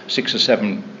have 6 or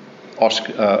 7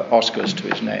 Oscars to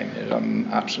his name. He's an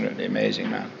absolutely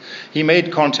amazing man. He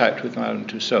made contact with Madame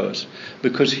Tussauds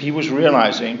because he was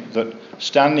realizing that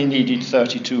Stanley needed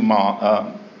 32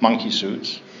 monkey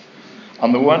suits,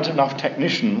 and there weren't enough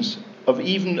technicians of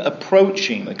even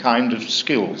approaching the kind of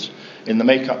skills in the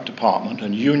makeup department,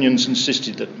 and unions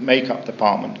insisted that makeup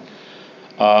department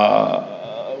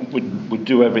would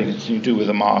do everything you do with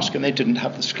a mask, and they didn't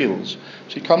have the skills.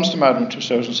 So he comes to Madame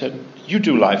Tussauds and said, "You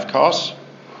do life casts?"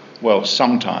 Well,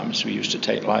 sometimes we used to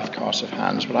take life casts of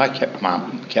hands, but I kept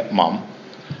mum.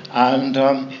 And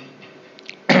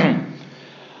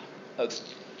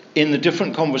in the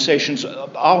different conversations,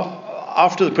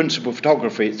 after the principal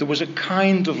photography, there was a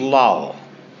kind of lull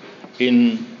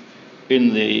in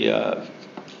the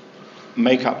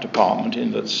makeup department,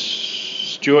 in that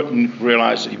Stuart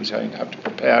realised that he was going to have to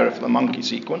prepare for the monkey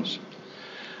sequence,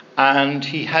 and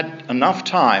he had enough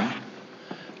time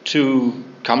to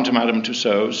come to Madame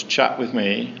Tussauds, chat with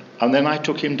me, and then I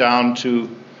took him down to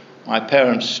my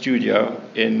parents' studio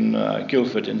in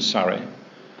Guildford in Surrey.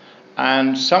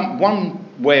 And one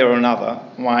way or another,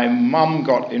 my mum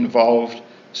got involved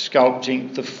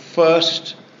sculpting the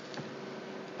first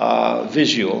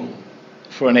visual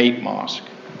for an ape mask.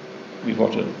 We've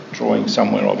got a drawing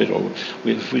somewhere of it, or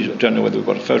we don't know whether we've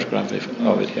got a photograph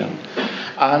of it here.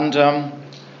 And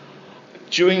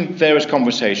during various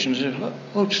conversations,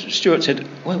 Stuart said,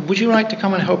 "Well, would you like to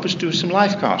come and help us do some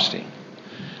life casting?"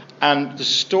 And the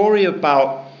story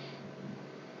about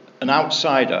an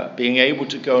outsider being able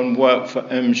to go and work for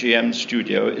MGM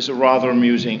Studio is a rather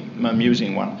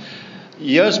amusing one.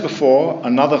 Years before,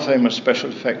 another famous special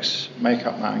effects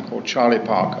makeup man called Charlie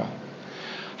Parker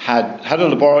had a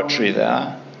laboratory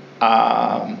there,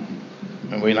 and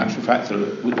in actual fact, the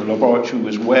laboratory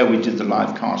was where we did the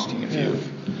live casting of you.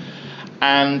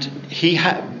 And he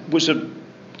was a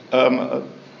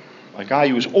guy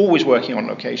who was always working on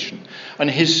location, and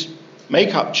his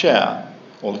makeup chair,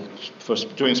 or for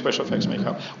doing special effects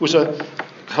makeup, was a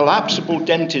collapsible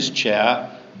dentist chair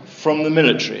from the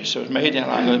military, so it was made in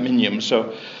aluminium.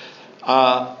 So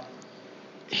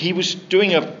he was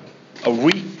doing a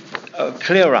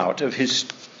clear out of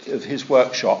his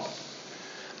workshop,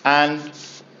 and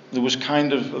there was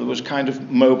kind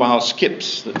of mobile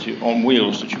skips on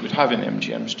wheels that you could have in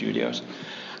MGM Studios,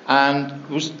 and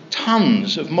there was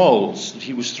tons of molds that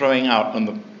he was throwing out,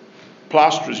 and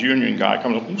plasterers union guy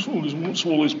comes up, what's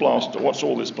all this plaster? What's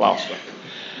all this plaster?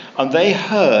 And they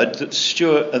heard that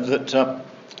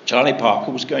Charlie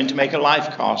Parker was going to make a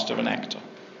life cast of an actor.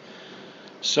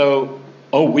 So,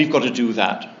 we've got to do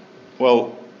that.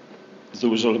 Well, there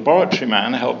was a laboratory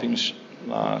man helping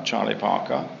Charlie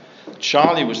Parker.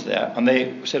 Charlie was there, and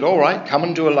they said, all right, come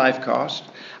and do a life cast.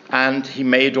 And he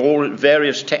made all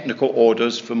various technical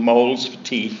orders for molds for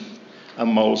teeth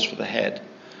and molds for the head.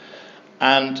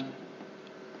 And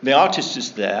the artist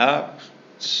is there.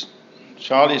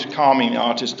 Charlie's calming the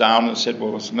artist down and said,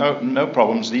 well, there's no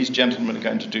problems. These gentlemen are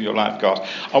going to do your life cast.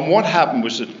 And what happened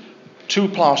was that 2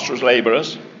 plasterers'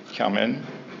 labourers come in,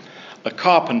 a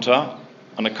carpenter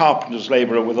and a carpenter's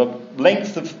labourer with a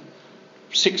length of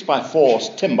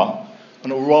 6x4 timber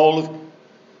and a roll of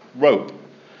rope.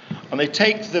 And they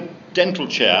take the dental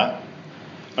chair,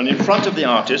 and in front of the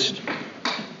artist,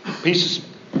 pieces,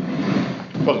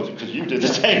 well, because you did the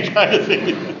same kind of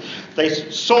thing, they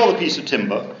saw the piece of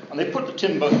timber, and they put the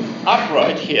timber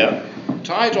upright here,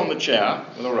 tied on the chair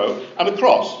with a rope, and a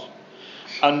cross.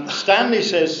 And Stanley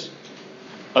says,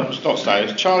 not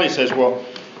Stanley, Charlie says, well,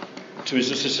 to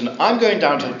his assistant, I'm going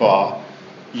down to the bar,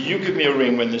 you give me a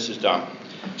ring when this is done.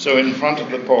 So in front of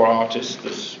the poor artist,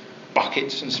 there's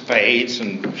buckets and spades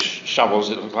and shovels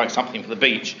that look like something for the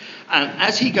beach. And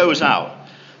as he goes out,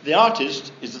 the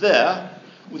artist is there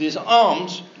with his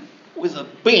arms with a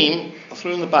beam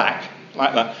through in the back,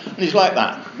 like that. And he's like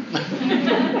that.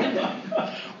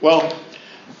 Well,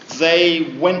 they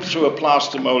went through a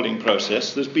plaster moulding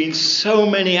process. There's been so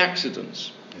many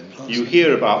accidents. You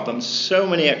hear about them, so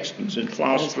many accidents in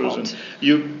plasterers. And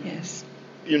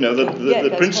you know,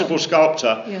 the principal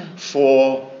sculptor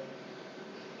for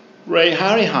Ray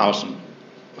Harryhausen,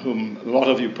 whom a lot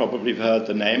of you probably have heard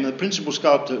the name, the principal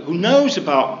sculptor who knows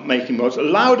about making molds,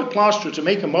 allowed a plasterer to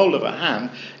make a mold of her hand,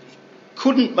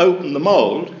 couldn't open the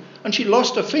mold, and she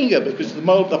lost her finger because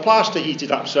the plaster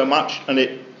heated up so much and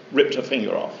it ripped her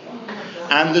finger off.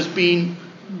 And there's been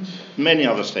many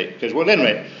other cases. Well,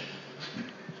 anyway,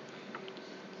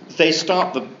 they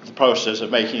start the process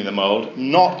of making the mold,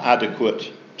 not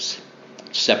adequate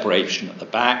separation at the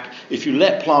back. If you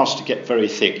let plaster get very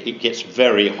thick, it gets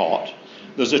very hot.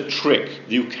 There's a trick.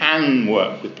 You can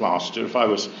work with plaster.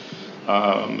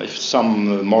 If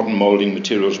some modern moulding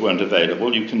materials weren't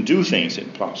available, you can do things in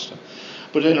plaster.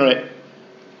 But anyway,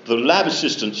 the lab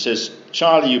assistant says,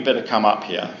 Charlie, you better come up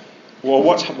here. Well,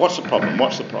 what's the problem?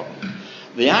 What's the problem?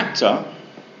 The actor,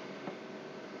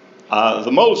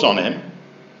 the mould's on him,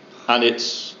 and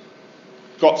it's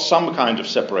got some kind of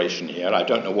separation here. I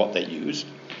don't know what they used.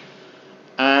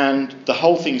 And the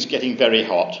whole thing's getting very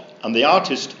hot. And the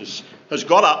artist has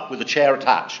got up with the chair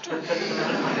attached.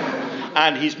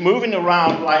 And he's moving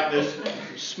around like this,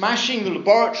 smashing the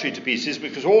laboratory to pieces,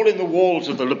 because all in the walls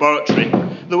of the laboratory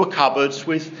there were cupboards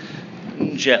with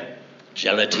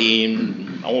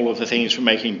gelatine, all of the things for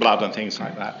making blood and things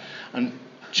like that. And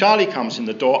Charlie comes in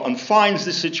the door and finds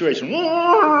this situation.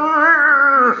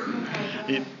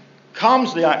 It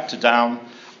calms the actor down,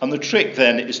 and the trick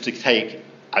then is to take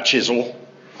a chisel,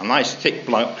 a nice thick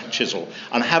blunt chisel,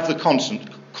 and have the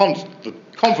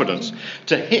confidence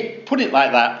to put it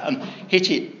like that and hit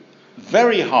it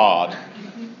very hard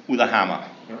with a hammer.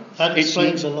 That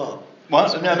explains a lot.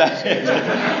 Well, no, that's it.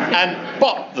 And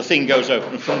pop, the thing goes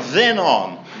open. From then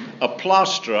on, a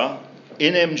plasterer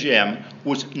in MGM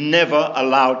was never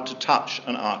allowed to touch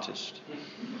an artist.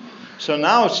 So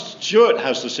now Stuart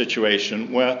has the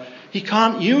situation where he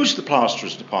can't use the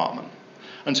plasterers department.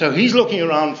 And so he's looking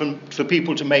around for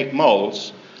people to make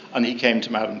molds, and he came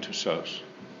to Madame Tussauds.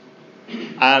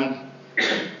 And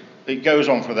it goes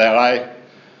on from there.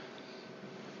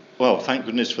 Well, thank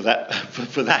goodness for that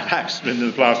accident in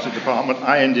the plaster department.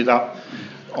 I ended up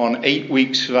on 8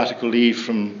 weeks sabbatical leave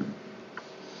from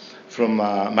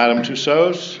Madame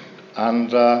Tussauds,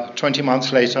 and 20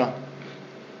 months later,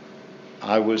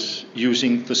 I was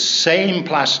using the same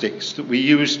plastics that we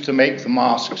used to make the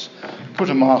masks. Put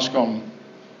a mask on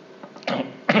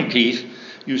Keith,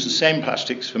 used the same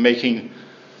plastics for making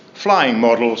flying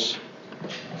models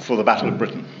for the Battle of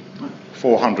Britain,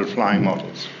 400 flying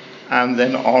models, and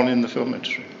then on in the film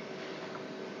industry.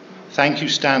 Thank you,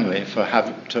 Stanley, for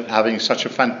having such a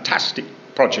fantastic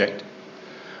project,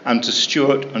 and to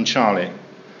Stuart and Charlie,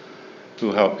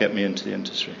 who helped get me into the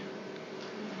industry.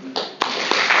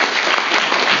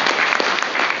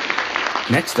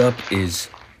 Next up is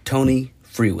Tony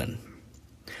Frewen.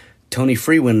 Tony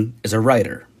Frewen is a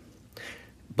writer,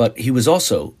 but he was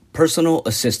also personal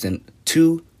assistant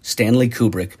to Stanley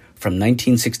Kubrick from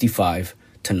 1965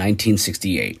 to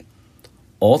 1968.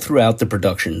 all throughout the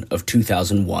production of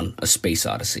 2001: A Space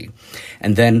Odyssey.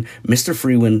 And then Mr.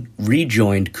 Frewen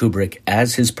rejoined Kubrick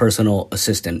as his personal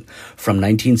assistant from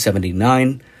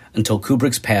 1979 until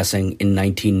Kubrick's passing in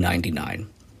 1999.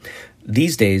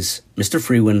 These days, Mr.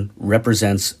 Frewen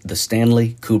represents the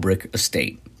Stanley Kubrick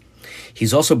estate.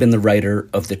 He's also been the writer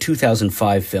of the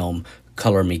 2005 film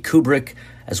Color Me Kubrick,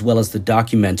 as well as the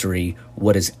documentary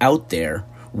What Is Out There,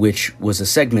 which was a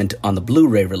segment on the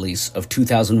Blu-ray release of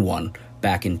 2001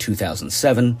 back in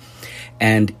 2007.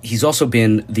 And he's also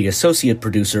been the associate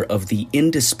producer of the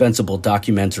indispensable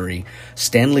documentary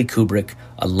Stanley Kubrick,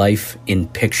 A Life in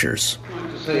Pictures. I'd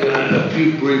like to say a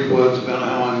few brief words about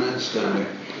how I met Stanley.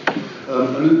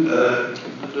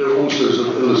 There are also sort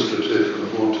of illustrative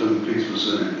of what Keith was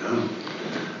saying.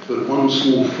 But one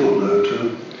small footnote,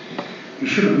 you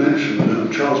should have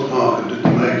mentioned Charles Parker did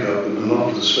the makeup and a lot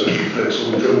of the special effects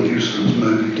on John Huston's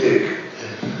Moby Dick.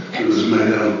 It was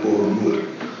made out of boron wood.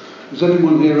 Has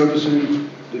anyone here ever seen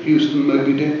the Huston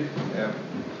Moby Dick? Yeah.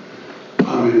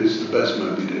 I mean, it's the best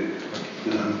Moby Dick. I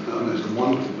mean, it's a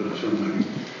wonderful bit of filmmaking.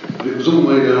 But it was all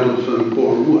made out of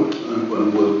boron wood, and well,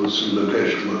 with some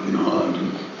location work in Ireland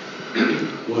and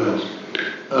Wales.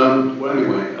 Well,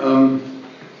 anyway,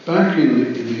 back in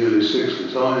the early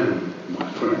 60s, I and my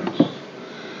friends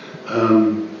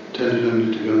tended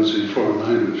only to go and see foreign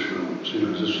language films. You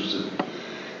know, this was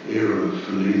the era of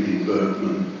Fellini,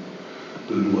 Bergman,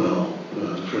 Buñuel,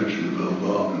 the French Nouvelle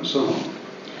Vague, and so on.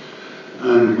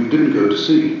 And we didn't go to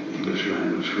see English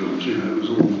language films. You know, it was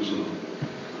all sort of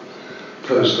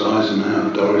Post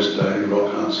Eisenhower, Doris Day,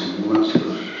 Rock Hudson, all that sort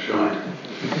of shite.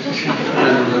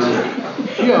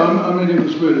 And yeah, I mean, it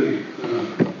was really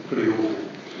pretty awful.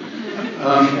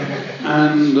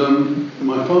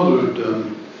 My father had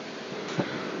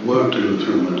worked in the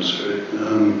film industry,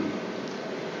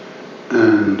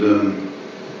 and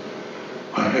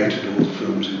I hated all the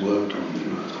films he worked on. You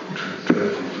know,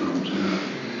 dreadful films.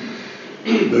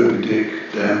 You know, Moby Dick,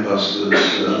 Dam Busters,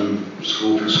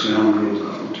 School for Scoundrels. I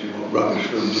thought, you know, what rubbish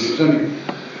films. It was only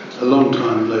a long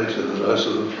time later that I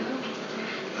sort of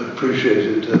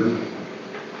appreciated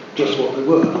just what they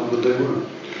were, how good they were.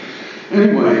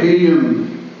 Anyway,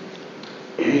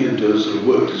 he had sort of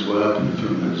worked his way up in the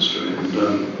film industry and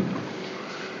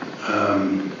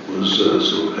was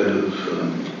sort of head of,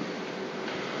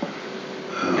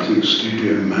 I think,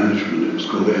 studio management. It was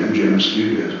called MGM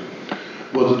Studios.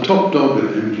 Well, the top dog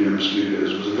at MGM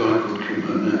Studios was a guy called Kim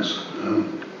Hernes,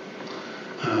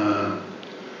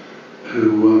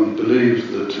 who believed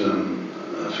that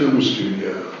a film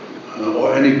studio,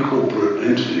 or any corporate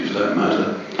entity for that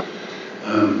matter,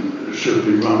 should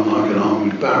be run like an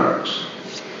army barracks.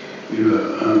 You know,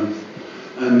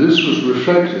 and this was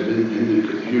reflected in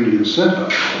the union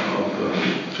setup of the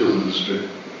film industry.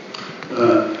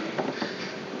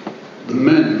 The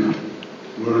men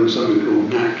were in something called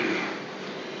NACI,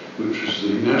 which is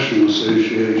the National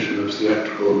Association of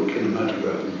Theatrical and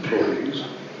Kinematograph Employees,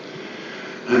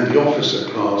 and the officer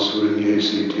class were in the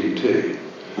ACTT.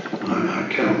 I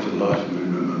cannot for the life of me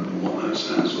remember what that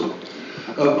stands for.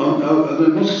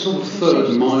 There was a sort of third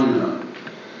minor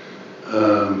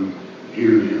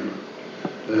union,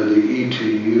 the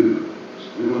ETU.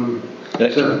 Anyone?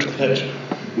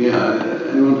 Yeah,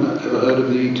 anyone ever heard of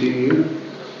the ETU?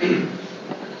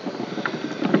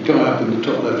 Go up in the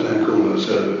top left-hand corner,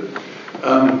 so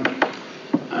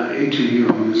ETU,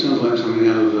 I mean, it sounds like something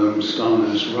out of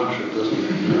Stalinist Russia, doesn't it?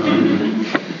 You know, I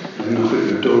mean, knock at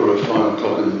your door at 5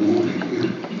 o'clock in the morning. You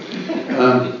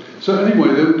know? So anyway,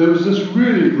 there was this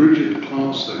really rigid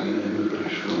class thing in the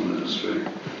British film industry.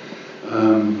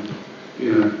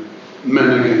 You know, men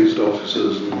against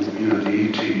officers, and you know, the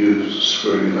ETUs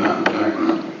screwing about in the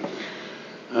background.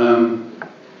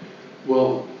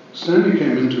 Well, Stanley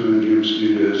came into MGM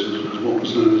Studios as what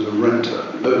was known as a renter.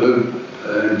 Though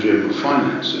MGM were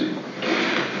financing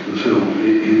the film,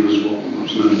 he was what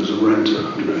was known as a renter.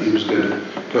 You know, he was going to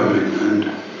come in and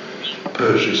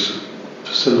purchase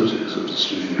facilities of the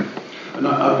studio. And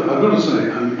I've got to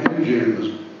say, I mean, MGM was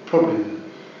probably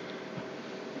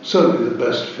certainly the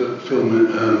best film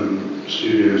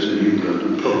studios in England,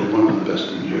 and probably one of the best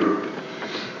in Europe.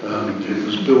 It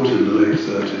was built in the late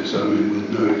 30s, I mean, with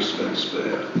no expense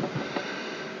spared.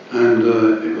 And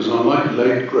it was our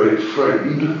late great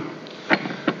friend,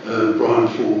 Brian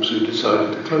Forbes, who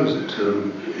decided to close it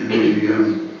in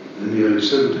the early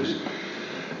 70s.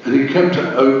 And he kept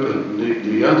it open.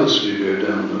 The other studio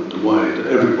down the way that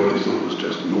everybody thought was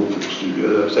just an awful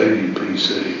studio, that's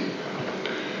ABPC,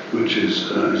 which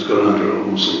is it's gone under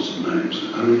all sorts of names.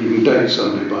 I mean, you can date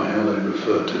somebody by how they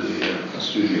refer to the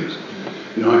studios.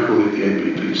 You know, I call it the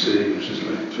ABPC, which is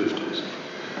late 50s.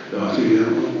 I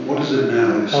think, what is it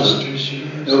now? It's Elstree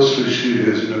Studios. Elstree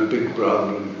Studios, Big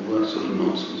Brother and all that sort of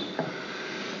nonsense.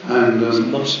 And It's a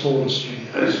much smaller studio.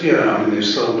 They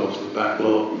sold off the back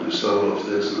lot, and they sold off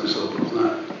this, and they sold off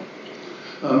that.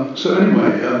 So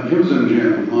anyway, he was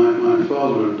MGM. My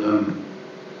father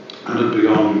had a big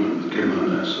argument with Kim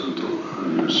O'Ness and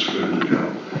thought, screwed the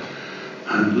job,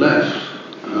 and left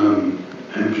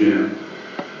MGM,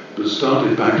 but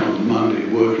started back on Monday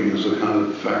working as a kind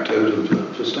of factotum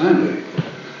for Stanley.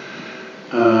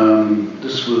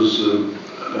 This was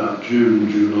about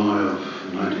July of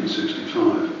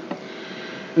 1965.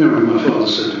 Anyway, my father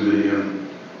said to me,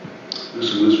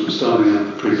 listen, we're starting out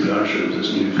the pre-production of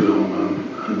this new film,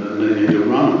 and they need a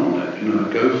runner on it, a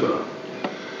gopher.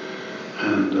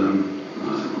 And I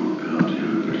thought, oh God,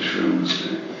 British film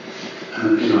industry.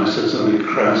 And I said something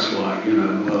crass like,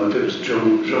 well, if it was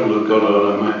Jean-Luc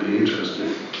Godard, I might be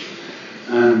interested.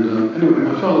 And anyway,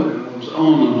 my father was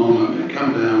on and on. He'd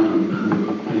come down and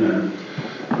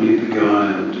meet the guy,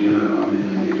 and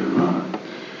they need a runner.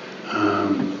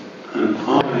 And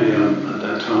I, at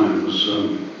that time, was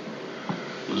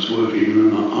working in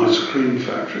an ice cream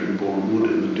factory in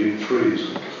Bournemouth in the deep freeze.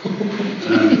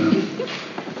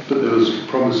 But there was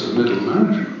promise of middle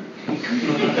management.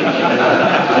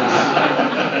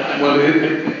 Well, the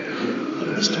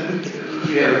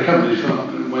company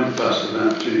went bust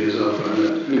about 2 years after I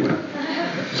left. Anyway,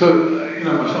 so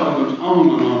my father was on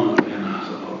and on, and I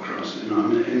thought, oh Christ, in the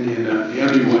end, the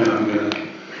only way I'm going to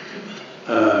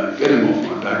get him off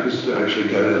my back is to actually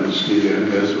go down to the studio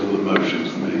and go through all the motions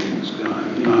of making this guy. I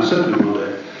said to him one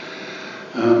day,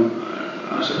 I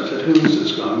said, who is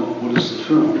this guy? What is the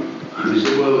film? And he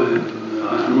said, well,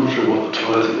 I'm not sure what the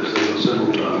title is. There are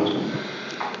several titles.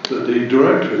 But the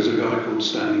director is a guy called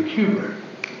Stanley Kubrick,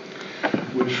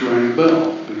 which rang a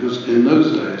bell, because in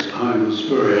those days I was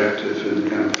very active in the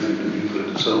campaign for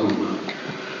nuclear disarmament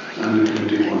and the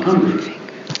Committee 100.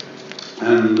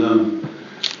 And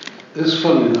this,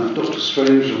 funny enough, Dr.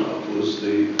 Strangelove was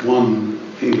the one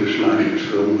English language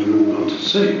film we all wanted to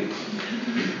see.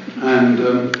 And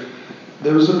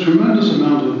there was a tremendous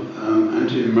amount of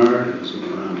anti-Americanism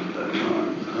around at that time.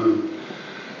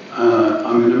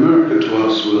 America to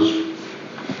us was,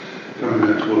 coming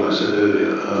back to what I said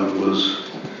earlier, was,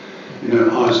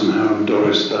 Eisenhower and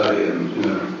Doris Day and,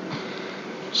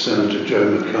 Senator Joe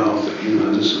McCarthy.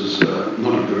 This was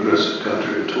not a progressive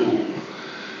country at all.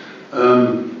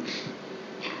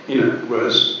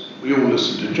 Whereas we all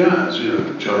listened to jazz,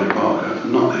 Charlie Parker,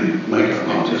 not the makeup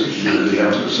artist, the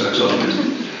alto saxophonist,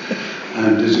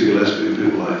 and Dizzy Gillespie and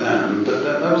people like that. And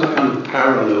that was a kind of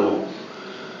parallel,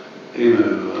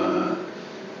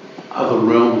 other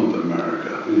realm of America.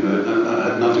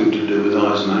 That had nothing to do with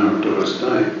Eisenhower and Doris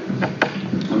Day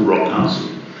and Rock Hudson.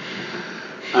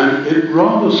 And it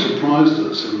rather surprised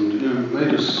us and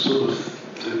made us sort of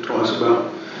think twice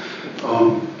about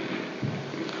our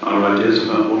ideas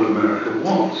about what America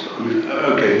was.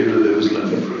 There was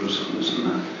Lenny Bruce and this and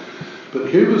that. But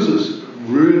here was this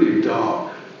really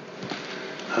dark,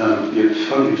 yet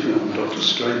funny film, Dr.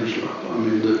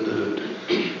 Strangelove, that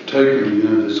had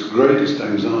taken, this greatest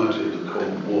anxiety of the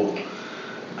Cold War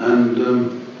and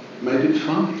made it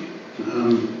funny.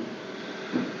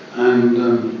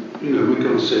 We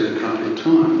got to see it a couple of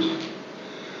times.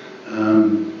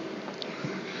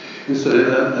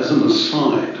 As an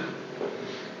aside,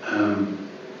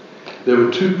 there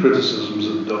were two criticisms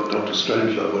of Dr.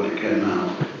 Strangelove when it came out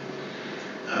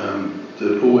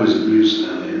that always amused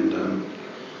Stanley, and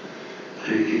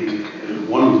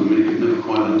one of them he could never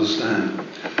quite understand.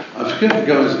 I forget the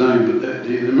guy's name, but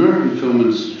the American Film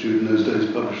Institute in those days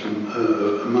published a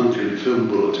monthly film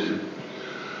bulletin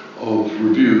of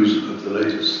reviews of the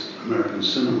latest American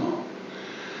cinema.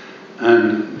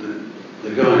 And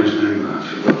the guy whose name I've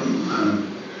forgotten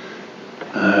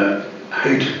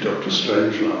hated Dr.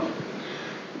 Strangelove.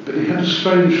 But he had a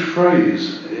strange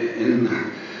phrase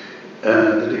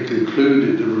that he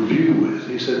concluded the review with.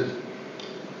 He said,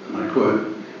 and I quote,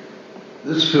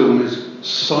 "This film is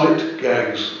sight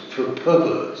gags for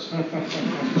perverts."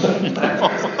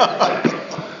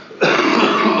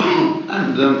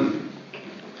 And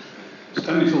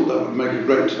Stanley thought that would make a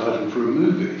great title for a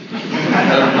movie,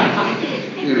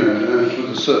 with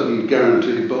a certain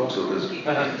guaranteed box office.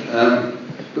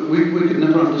 But we could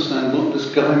never understand what this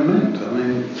guy meant.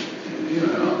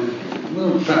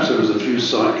 Well, perhaps there was a few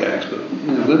sight gags, but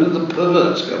where did the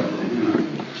perverts come from?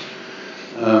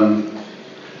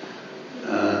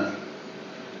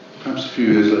 Perhaps a few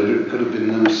years later, it could have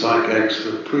been sight gags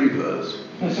for preverts.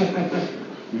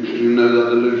 You know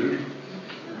that illusion?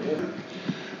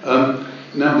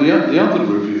 Now the other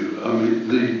review,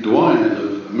 the doyen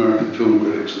of American film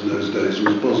critics in those days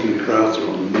was Bosley Crowther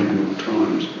on the New York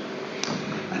Times,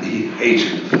 and he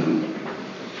hated the film.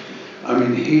 I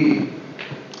mean, he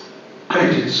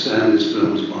hated Stanley's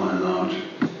films by and large,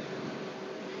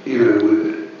 you know,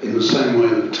 in the same way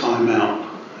that Time Out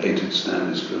hated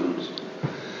Stanley's films.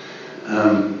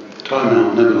 Time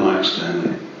Out never liked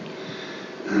Stanley,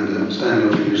 and Stanley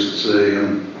often used to say,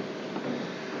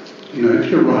 you know, if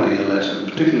you're writing a letter,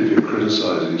 particularly if you're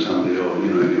criticising somebody or,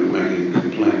 you know, you're making a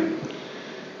complaint,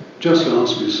 just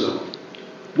ask yourself,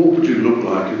 what would you look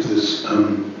like if this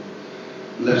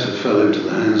letter fell into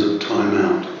the hands of Time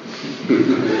Out?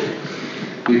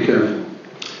 Be careful.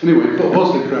 Anyway,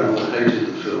 Bosley Crowther hated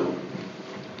the film,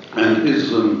 and his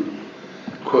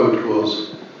quote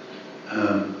was,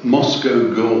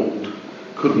 Moscow Gold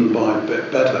couldn't buy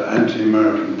better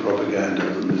anti-American propaganda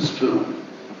than this film,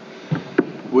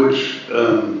 which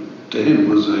to him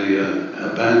was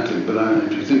a bad thing, but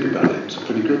if you think about it, it's a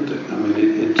pretty good thing. I mean,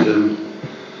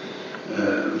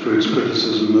 for its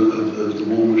criticism of the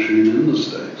war machine in the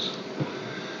States.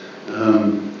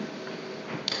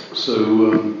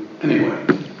 Anyway,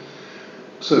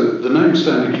 so the name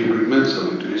Stanley Kubrick meant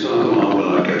something to me, so I thought, oh, well,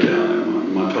 I'd go down there.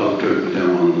 My father drove me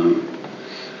down on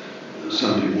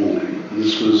Sunday morning, and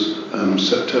this was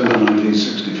September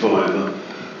 1965, a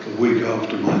week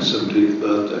after my 17th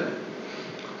birthday.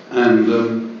 And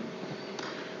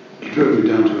he drove me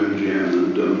down to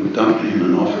MGM and dumped me in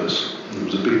an office. There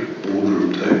was a big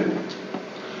boardroom table.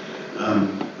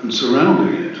 And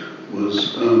surrounding it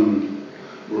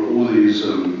were all these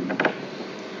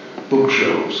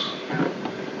bookshelves,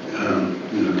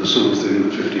 you know, the sort of thing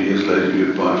that 50 years later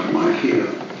you'd buy from IKEA,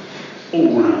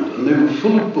 all round, and they were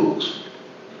full of books.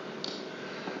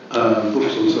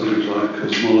 Books on subjects like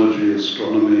cosmology,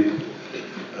 astronomy,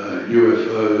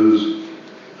 UFOs,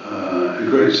 and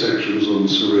great sections on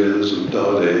surrealism,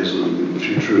 Dadaism,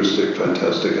 futuristic,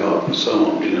 fantastic art, and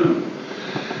so on, you know,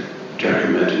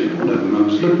 Giacometti and whatever. And I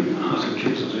was looking, and I said,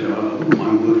 Jesus, you know, I wouldn't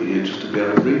mind working here just to be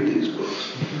able to read these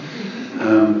books.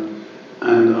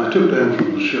 And I took down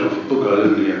from the shelf a book I'd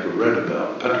only ever read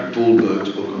about, Patrick Wahlberg's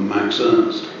book on Max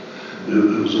Ernst. It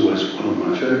was always one of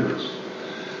my favourites.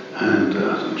 And I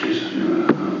thought, Jesus, you know,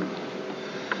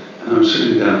 and I was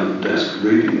sitting down at the desk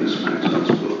reading this Max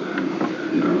Ernst book, and,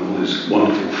 you know, all these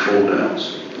wonderful fold-outs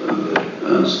of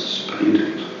Ernst's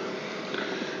paintings.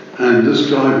 And this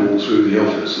guy walked through the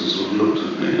office and sort of looked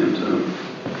at me and,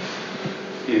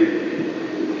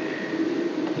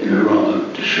 you know, rather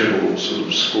dishevelled sort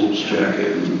of sports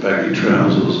jacket and baggy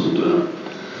trousers and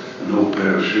an old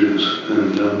pair of shoes.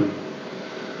 And I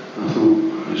thought,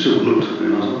 he sort of looked at me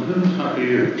and I thought, who the fuck are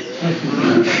you?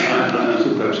 And I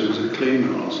thought perhaps it was a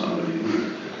cleaner or somebody. You know.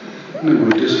 And then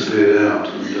we disappeared out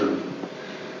and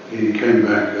he came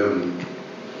back a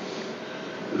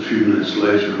few minutes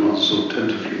later and rather sort of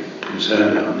tentatively put his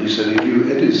hand out and he said, are you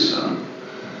Eddie's son?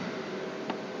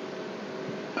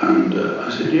 And I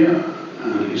said, yeah.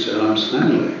 And he said, I'm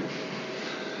Stanley.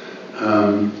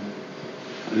 And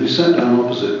he sat down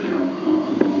opposite me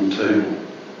on the table.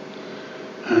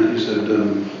 And he said,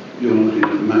 you're looking at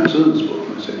the Max Ernst book?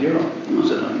 And I said, yeah. And I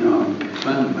said, you know, I'm a big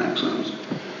fan of Max Ernst.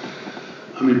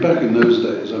 I mean, back in those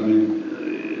days, I mean,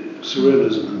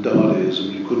 surrealism and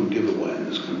Dadaism you couldn't give away in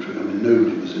this country. I mean,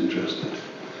 nobody was interested.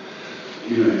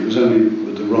 You know, it was only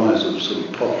with the rise of sort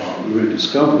of pop art and the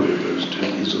rediscovery of those two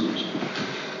isms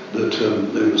that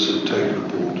they were sort of taken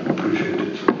aboard and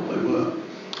appreciated for what they were.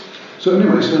 So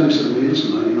anyway, Stanley said to me,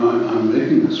 listen, you know, I'm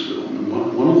making this film, and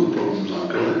one of the problems I've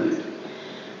got in it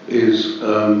is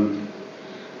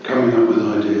coming up with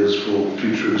ideas for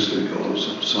futuristic or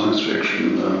sort of science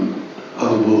fiction,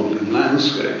 otherworldly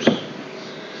landscapes.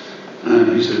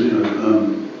 And he said, you know,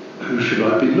 who should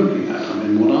I be looking at? I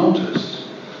mean, what artists?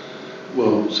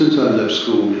 Well, since I left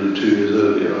school, you know, 2 years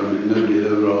earlier, I mean, nobody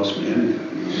had ever asked me anything.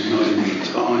 Not even the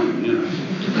time, you know.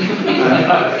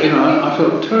 And, you know, I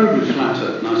felt terribly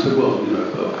flattered, and I said, well, you know,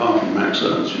 apart from Max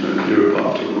Ernst, you know, Europe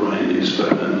After the Rain, Easter,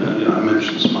 and you know, I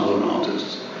mentioned some other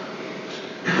artists.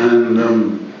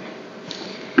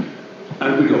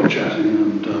 And we got chatting,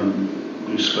 and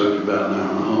we spoke about an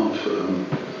hour and a half,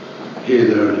 here,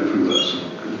 there, and everywhere. So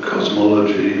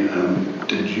cosmology,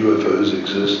 did UFOs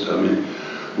exist? I mean,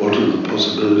 what are the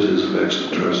possibilities of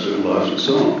extraterrestrial life, and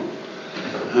so on.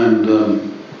 And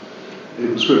it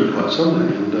was really quite something.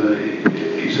 And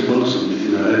he said, well, listen,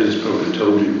 you know, Eddie's probably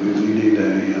told you we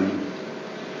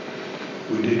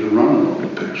need a runner on the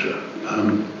picture.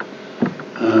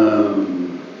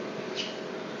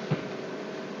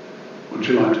 Would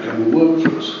you like to come and work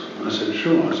for us? I said,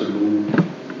 sure. I said, well,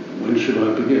 when should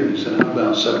I begin? He said, how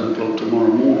about 7 o'clock tomorrow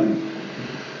morning?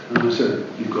 And I said,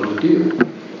 you've got a deal.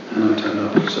 And I turned up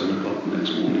up at 7 o'clock the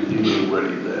next morning. He was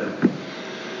already there.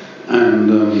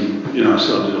 And, I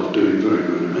started off doing very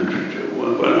rudimentary jobs.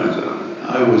 Well,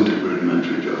 I always did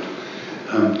rudimentary jobs.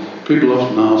 People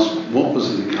often ask, what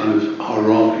was the kind of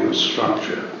hierarchy or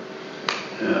structure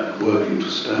working for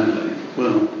Stanley?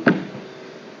 Well,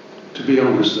 to be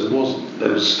honest, there wasn't.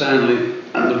 There was Stanley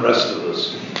and the rest of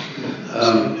us.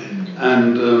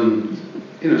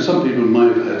 Some people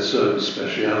might have had certain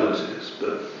specialities,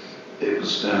 but it was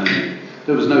Stanley.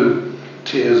 There was no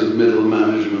tiers of middle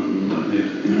management and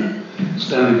anything.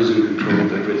 Stanley was in control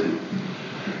of everything.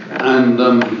 And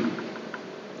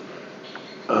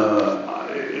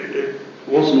it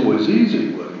wasn't always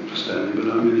easy working for Stanley, but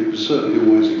it was certainly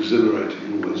always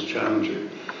exhilarating, always challenging.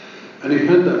 And he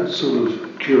had that sort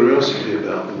of curiosity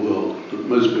about the world that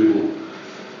most people,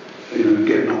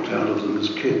 get knocked out of them as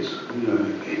kids.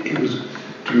 He was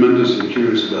tremendously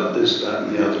curious about this, that,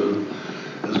 and the other. And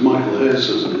as Michael Hare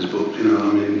says in his book,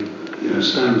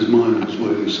 Stanley's mind was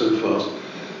working so fast.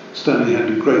 Stanley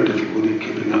had great difficulty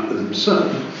keeping up with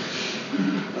himself.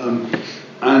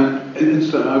 And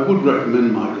instead, I would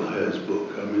recommend Michael Hare's book.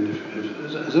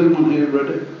 Has anyone here read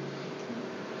it?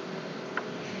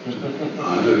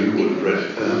 I know you would have read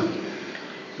it.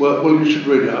 Well, you should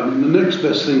read it. The next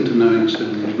best thing to knowing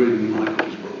Stanley is reading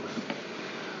Michael's book.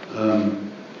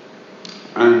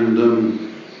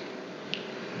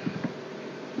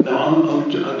 Now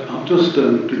I'll just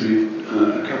give you a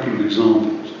couple of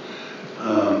examples.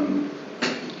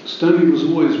 Stanley was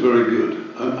always very good.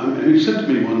 He said to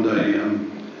me one day,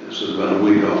 this was about a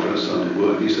week after I started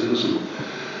work, he said, listen,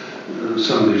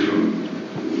 somebody from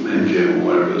MGM or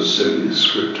wherever sent me this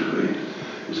script to read.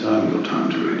 He said, I haven't got time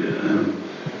to read it.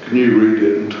 Can you read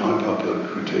it and type up a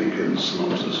critique and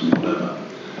synopsis and whatever?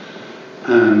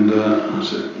 And I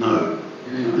said, no,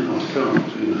 I can't,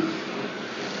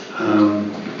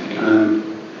 And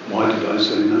why did I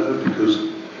say no? Because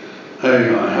A,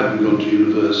 I hadn't gone to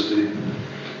university.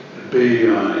 B,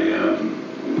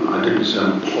 I didn't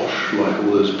sound posh like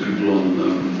all those people on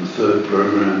the third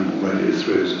programme or Radio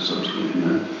 3 as it's subsequently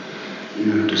known,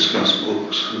 who discuss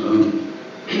books.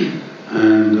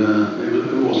 And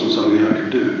it wasn't something I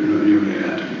could do. You really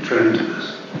had to be trained to this.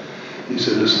 He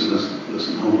said,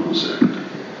 listen, hold on a second.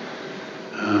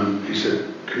 He said,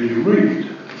 can you read?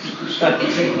 I said,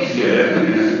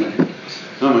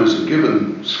 yeah. It's a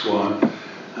given, Squire.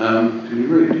 Can you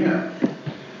read? Yeah.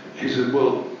 He said,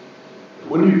 well,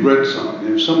 when you've read something,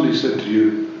 if somebody said to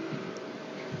you,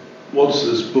 what's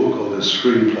this book or this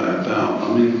screenplay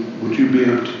about? Would you be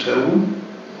able to tell them?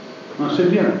 And I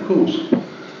said, yeah, of course.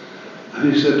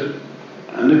 And he said,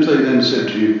 and if they then said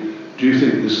to you, do you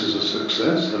think this is a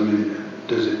success?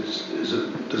 Does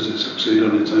it succeed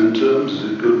on its own terms? Is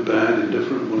it good, bad,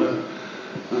 indifferent, whatever?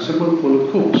 And I said, well,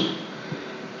 of course.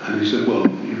 And he said, well,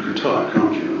 you can type,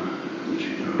 can't you? Which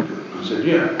I said,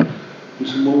 yeah. He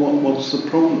said, well, what's the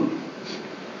problem?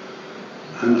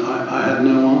 And I had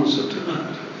no answer to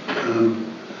that.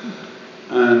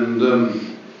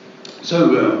 So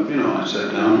I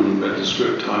sat down and read the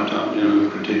script, typed up,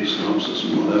 critique, synopsis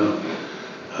and whatever.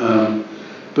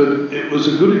 But it was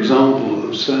a good example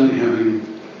of Stanley having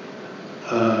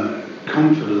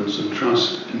confidence and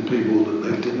trust in people that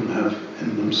they didn't have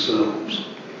in themselves.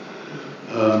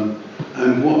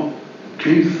 And what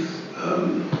Keith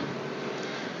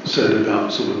said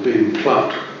about sort of being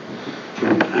plucked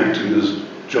from acting as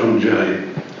John Jay,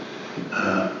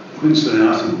 Winston,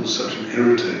 I think, was such an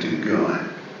irritating guy.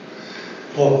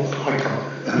 Well, I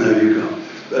can't. No, you can't.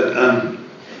 But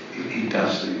he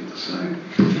does think the same.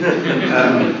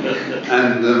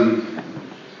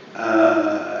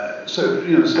 So,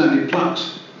 Stanley plucks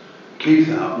Keith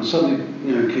out, and suddenly,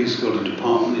 Keith's got a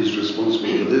department, he's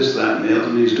responsible for this, that, and the other,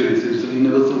 and he's doing things that he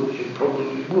never thought he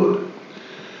probably would.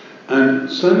 And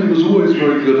Stanley was always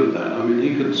very good at that.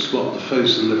 He could spot the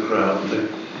face in the crowd and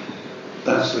think,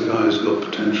 that's the guy who's got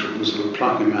potential, and sort of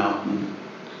pluck him out and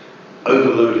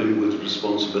overload him with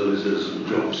responsibilities and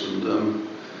jobs, and the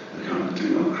kind of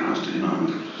thing, oh, Christ,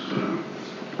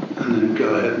 and then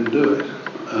go ahead and do it.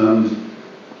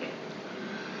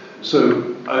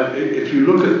 So if you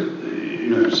look at,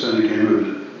 Stanley came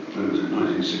over, when was it,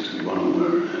 1961 or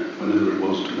whenever it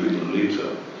was, to make Lolita,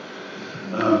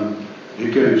 he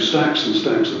gave stacks and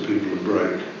stacks of people a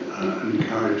break, and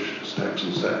encouraged stacks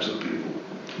and stacks of people.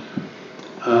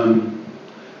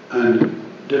 And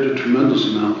did a tremendous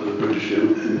amount for the British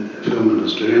film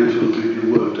industry and for the people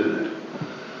who worked in it.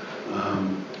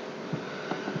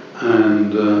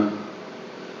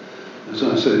 As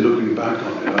I say, looking back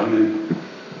on it,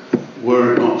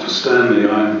 were it not for Stanley,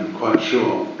 I'm quite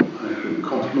sure I can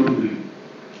confidently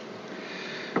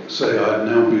say I'd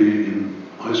now be in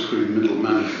ice cream middle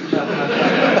management.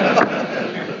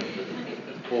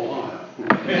 Or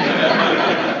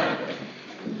higher.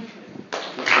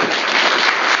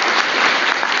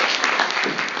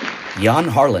 Jan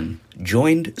Harlan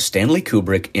joined Stanley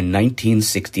Kubrick in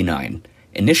 1969,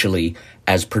 initially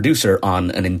as producer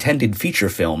on an intended feature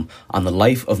film on the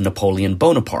life of Napoleon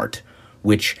Bonaparte,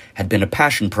 which had been a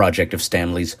passion project of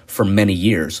Stanley's for many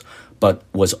years, but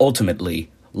was ultimately,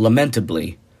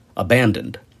 lamentably,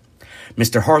 abandoned.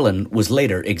 Mr. Harlan was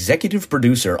later executive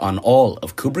producer on all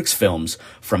of Kubrick's films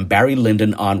from Barry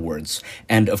Lyndon onwards,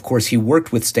 and of course he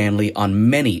worked with Stanley on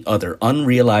many other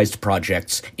unrealized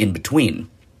projects in between.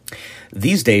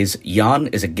 These days, Jan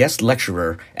is a guest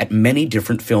lecturer at many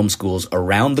different film schools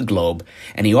around the globe,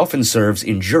 and he often serves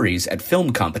in juries at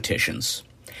film competitions.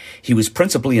 He was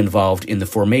principally involved in the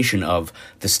formation of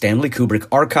the Stanley Kubrick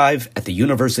Archive at the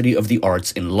University of the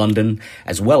Arts in London,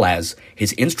 as well as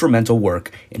his instrumental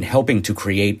work in helping to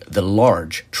create the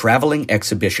large traveling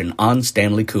exhibition on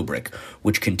Stanley Kubrick,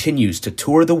 which continues to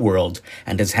tour the world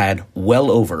and has had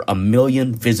well over 1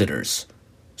 million visitors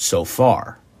so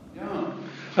far.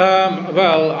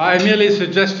 Well, I merely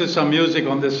suggested some music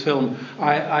on this film.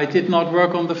 I did not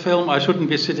work on the film. I shouldn't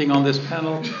be sitting on this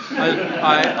panel.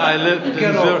 I lived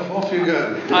in Zurich. Off you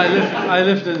go. I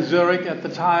lived in Zurich at the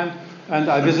time, and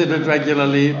I visited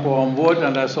regularly Boreham Wood,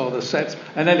 and I saw the sets.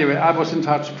 And anyway, I was in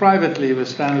touch privately with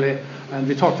Stanley, and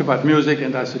we talked about music,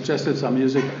 and I suggested some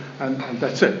music, and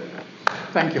that's it.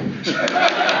 Thank you.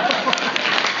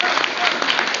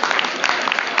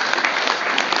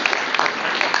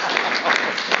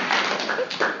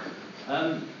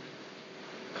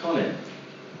 Colin,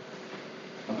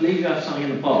 I believe you have something in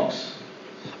the box.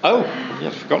 Oh,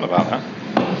 yes, forgotten about that.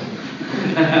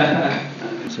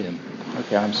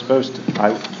 Okay, I'm supposed to.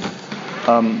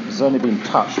 It's only been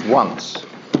touched once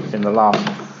in the last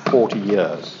 40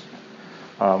 years.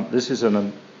 This is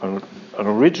an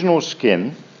original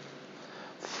skin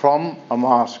from a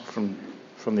mask from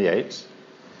the 8s.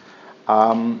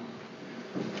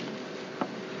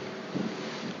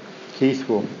 Keith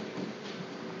will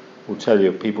tell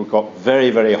you people got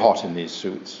very, very hot in these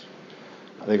suits.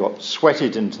 They got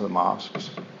sweated into the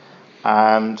masks,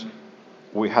 and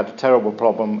we had a terrible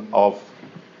problem of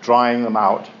drying them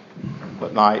out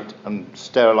at night and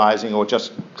sterilizing or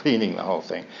just cleaning the whole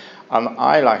thing. And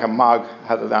I, like a mug,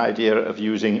 had an idea of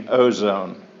using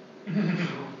ozone.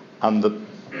 And the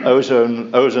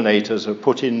ozonators are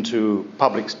put into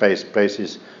public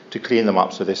places to clean them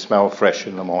up so they smell fresh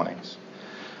in the mornings.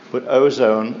 But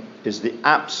ozone is the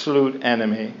absolute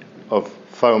enemy of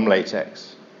foam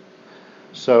latex.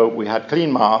 So we had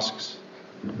clean masks,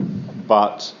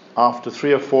 but after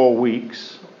 3 or 4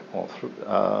 weeks,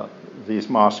 these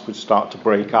masks would start to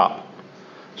break up.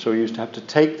 So we used to have to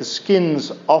take the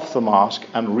skins off the mask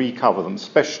and recover them,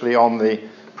 especially on the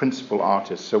principal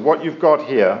artists. So what you've got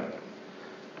here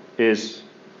is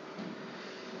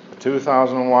a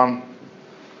 2001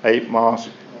 8 mask.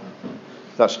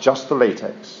 That's just the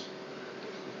latex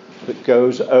that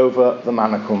goes over the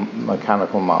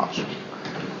mechanical mask.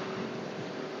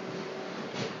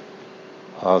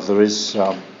 There is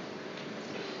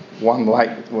one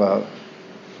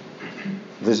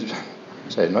this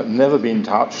never been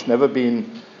touched, never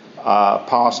been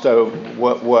passed over,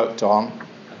 worked on,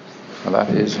 and that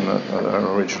is an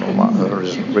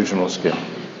original skin.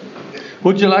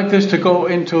 Would you like this to go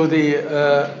into the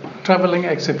traveling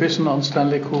exhibition on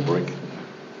Stanley Kubrick?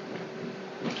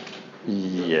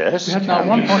 Yes. We have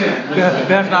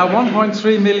now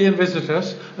 1.3 million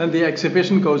visitors, and the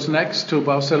exhibition goes next to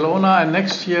Barcelona and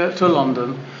next year to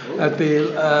London at the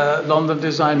London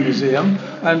Design Museum.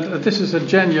 And this is a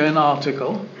genuine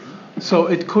article, so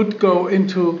it could go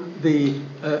into the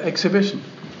exhibition.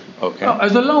 Okay.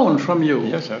 As a loan from you.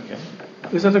 Yes, okay.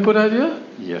 Is that a good idea?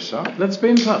 Yes, sir. Let's be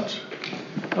in touch.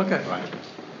 Okay. Right.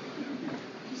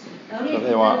 So there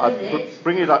you are. I'll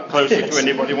bring it up closer to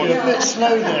anybody wants. You're a bit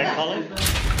slow there, Colin.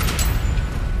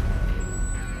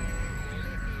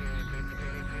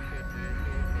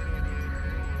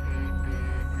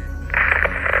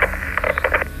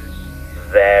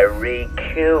 Very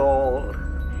cool.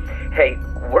 Hey,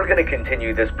 we're going to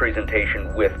continue this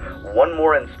presentation with one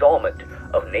more installment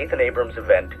of Nathan Abrams'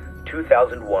 event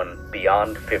 2001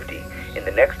 Beyond 50 in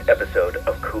the next episode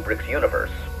of Kubrick's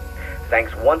Universe.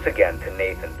 Thanks once again to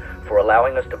Nathan for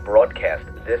allowing us to broadcast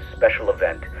this special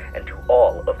event, and to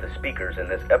all of the speakers in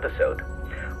this episode.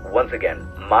 Once again,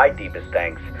 my deepest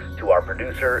thanks to our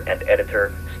producer and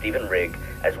editor, Stephen Rigg,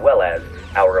 as well as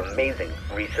our amazing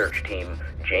research team,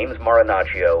 James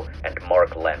Marinaccio and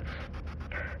Mark Lentz.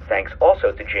 Thanks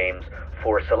also to James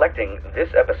for selecting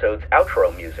this episode's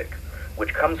outro music,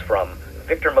 which comes from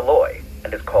Victor Malloy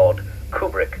and is called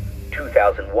Kubrick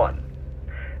 2001.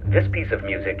 This piece of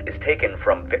music is taken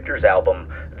from Victor's album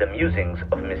The Musings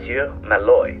of Monsieur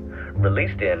Malloy,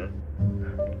 released in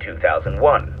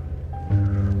 2001.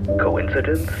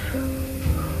 Coincidence?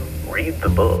 Read the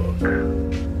book.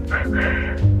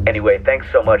 Anyway, thanks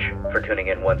so much for tuning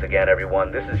in once again,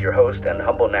 everyone. This is your host and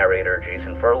humble narrator,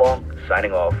 Jason Furlong,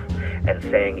 signing off and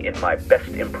saying in my best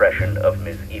impression of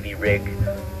Ms. Evie Rigg,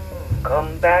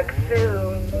 come back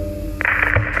soon.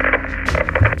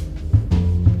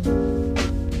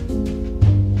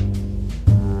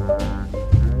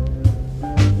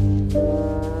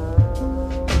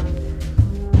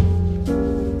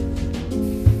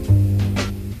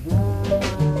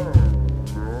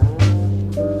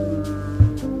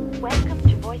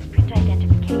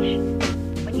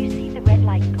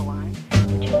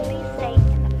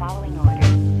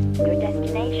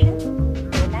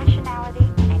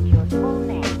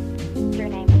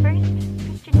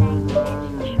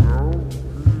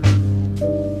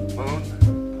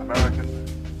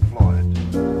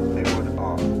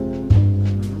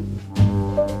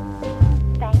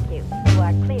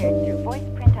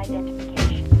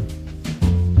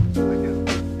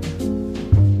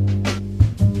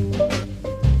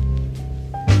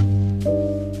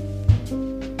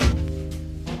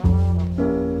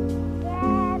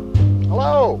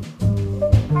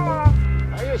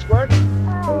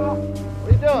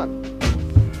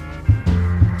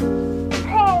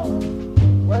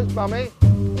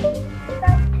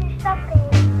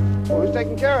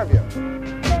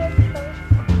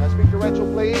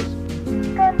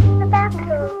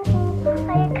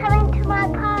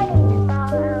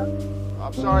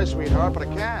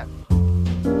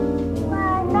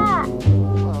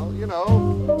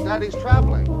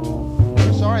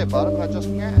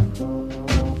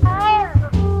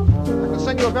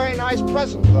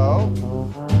 Present, though.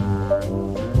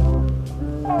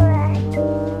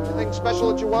 Anything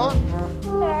special that you want?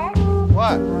 Yes.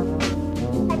 What? A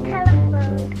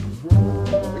telephone.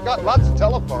 We got lots of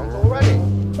telephones already.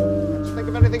 Did you think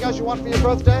of anything else you want for your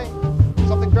birthday?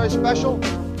 Something very special?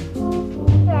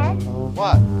 Yes.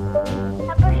 What? A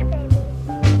bush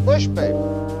baby. Bush baby?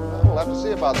 Well, we'll have to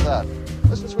see about that.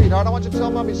 Listen, sweetheart, I want you to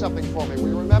tell Mommy something for me. Will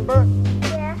you remember?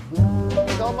 Yes.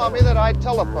 Tell Mommy that I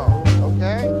telephoned,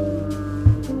 okay?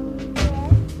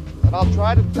 And I'll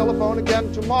try to telephone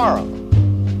again tomorrow.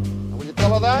 Now, will you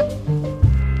tell her that?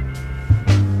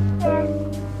 Yes.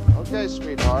 Okay,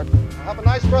 sweetheart. Have a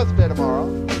nice birthday tomorrow.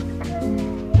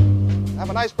 Have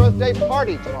a nice birthday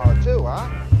party tomorrow, too, huh?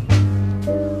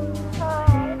 All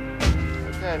right.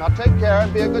 Okay, now take care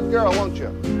and be a good girl, won't you?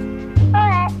 All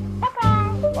right.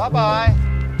 Bye-bye. Bye-bye.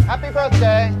 Happy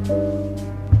birthday.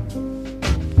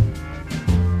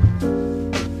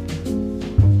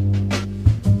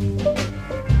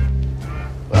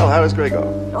 Well, how is Gregor?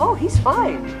 Oh, he's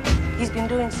fine. He's been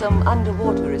doing some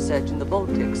underwater research in the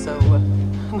Baltic, so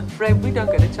I'm afraid we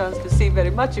don't get a chance to see very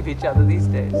much of each other these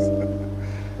days.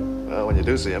 Well, when you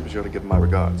do see him, be sure to give him my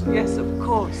regards. Yes, of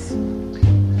course.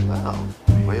 Well,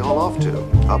 where you all off to?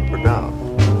 Up or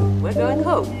down? We're going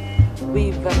home.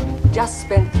 We've just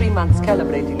spent 3 months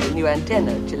calibrating the new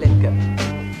antenna at Chilenka.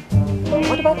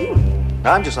 What about you?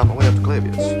 I'm just on my way up to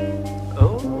Clavius.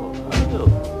 Oh,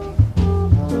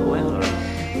 well,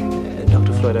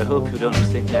 Dr. Floyd, I hope you don't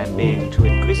think I'm being too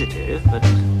inquisitive, but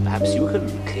perhaps you can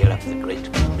clear up the great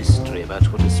mystery about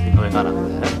what has been going on up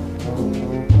there.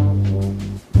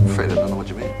 I'm afraid I don't know what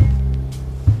you mean.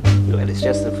 Well, it's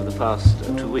just that for the past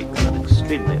 2 weeks, some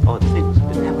extremely odd things have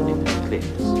been happening at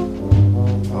Clavius.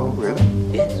 Oh, really?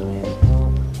 Yes, yes.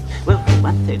 Well, for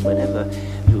one thing, whenever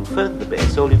you phone the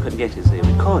base, all you can get is a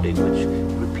recording which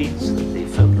repeats that the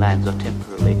phone lines are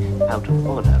temporarily out of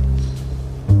order.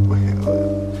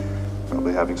 Well,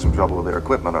 probably having some trouble with their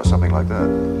equipment or something like that.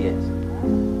 Yes.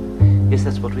 Yes,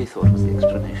 that's what we thought was the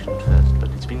explanation at first, but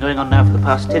it's been going on now for the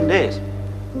past 10 days.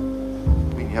 You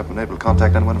mean you haven't been able to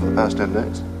contact anyone for the past 10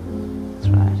 days? That's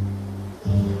right.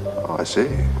 Oh, I see.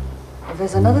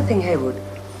 There's another thing, Haywood.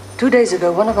 2 days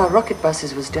ago, one of our rocket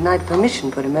buses was denied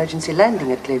permission for emergency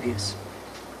landing at Clavius.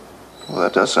 Well,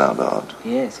 that does sound odd.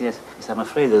 Yes, yes. Yes, I'm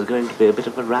afraid there's going to be a bit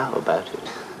of a row about it.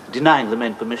 Denying the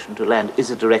men permission to land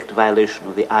is a direct violation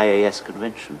of the IAS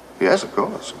convention. Yes, of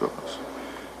course, of course.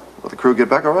 Will the crew get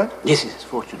back all right? Yes, yes,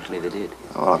 fortunately they did.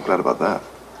 Oh, I'm glad about that.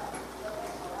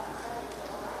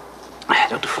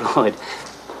 Dr. Floyd,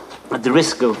 at the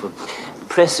risk of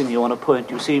pressing you on a point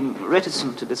you seem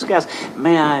reticent to discuss,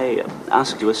 may I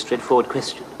ask you a straightforward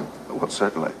question? Well,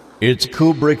 certainly. It's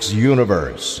Kubrick's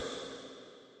universe.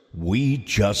 We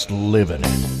just live in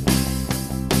it.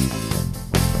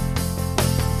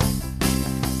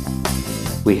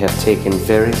 We have taken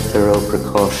very thorough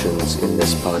precautions in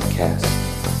this podcast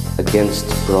against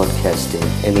broadcasting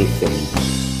anything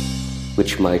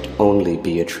which might only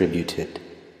be attributed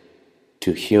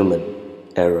to human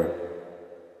error.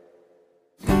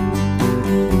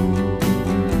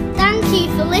 Thank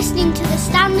you for listening to the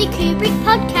Stanley Kubrick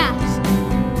Podcast.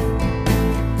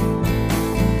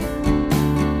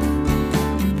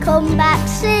 Come back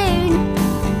soon.